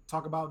us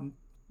talk about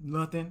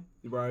nothing.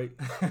 Right.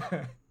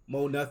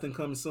 More nothing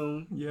coming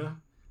soon. Yeah.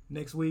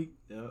 Next week,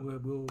 Yeah.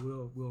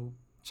 we'll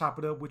chop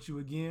it up with you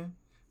again.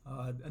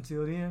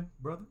 Until then,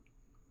 brother,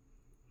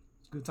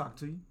 it's good talking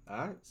to you. All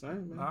right,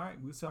 same man. All right,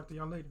 we'll talk to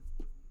y'all later.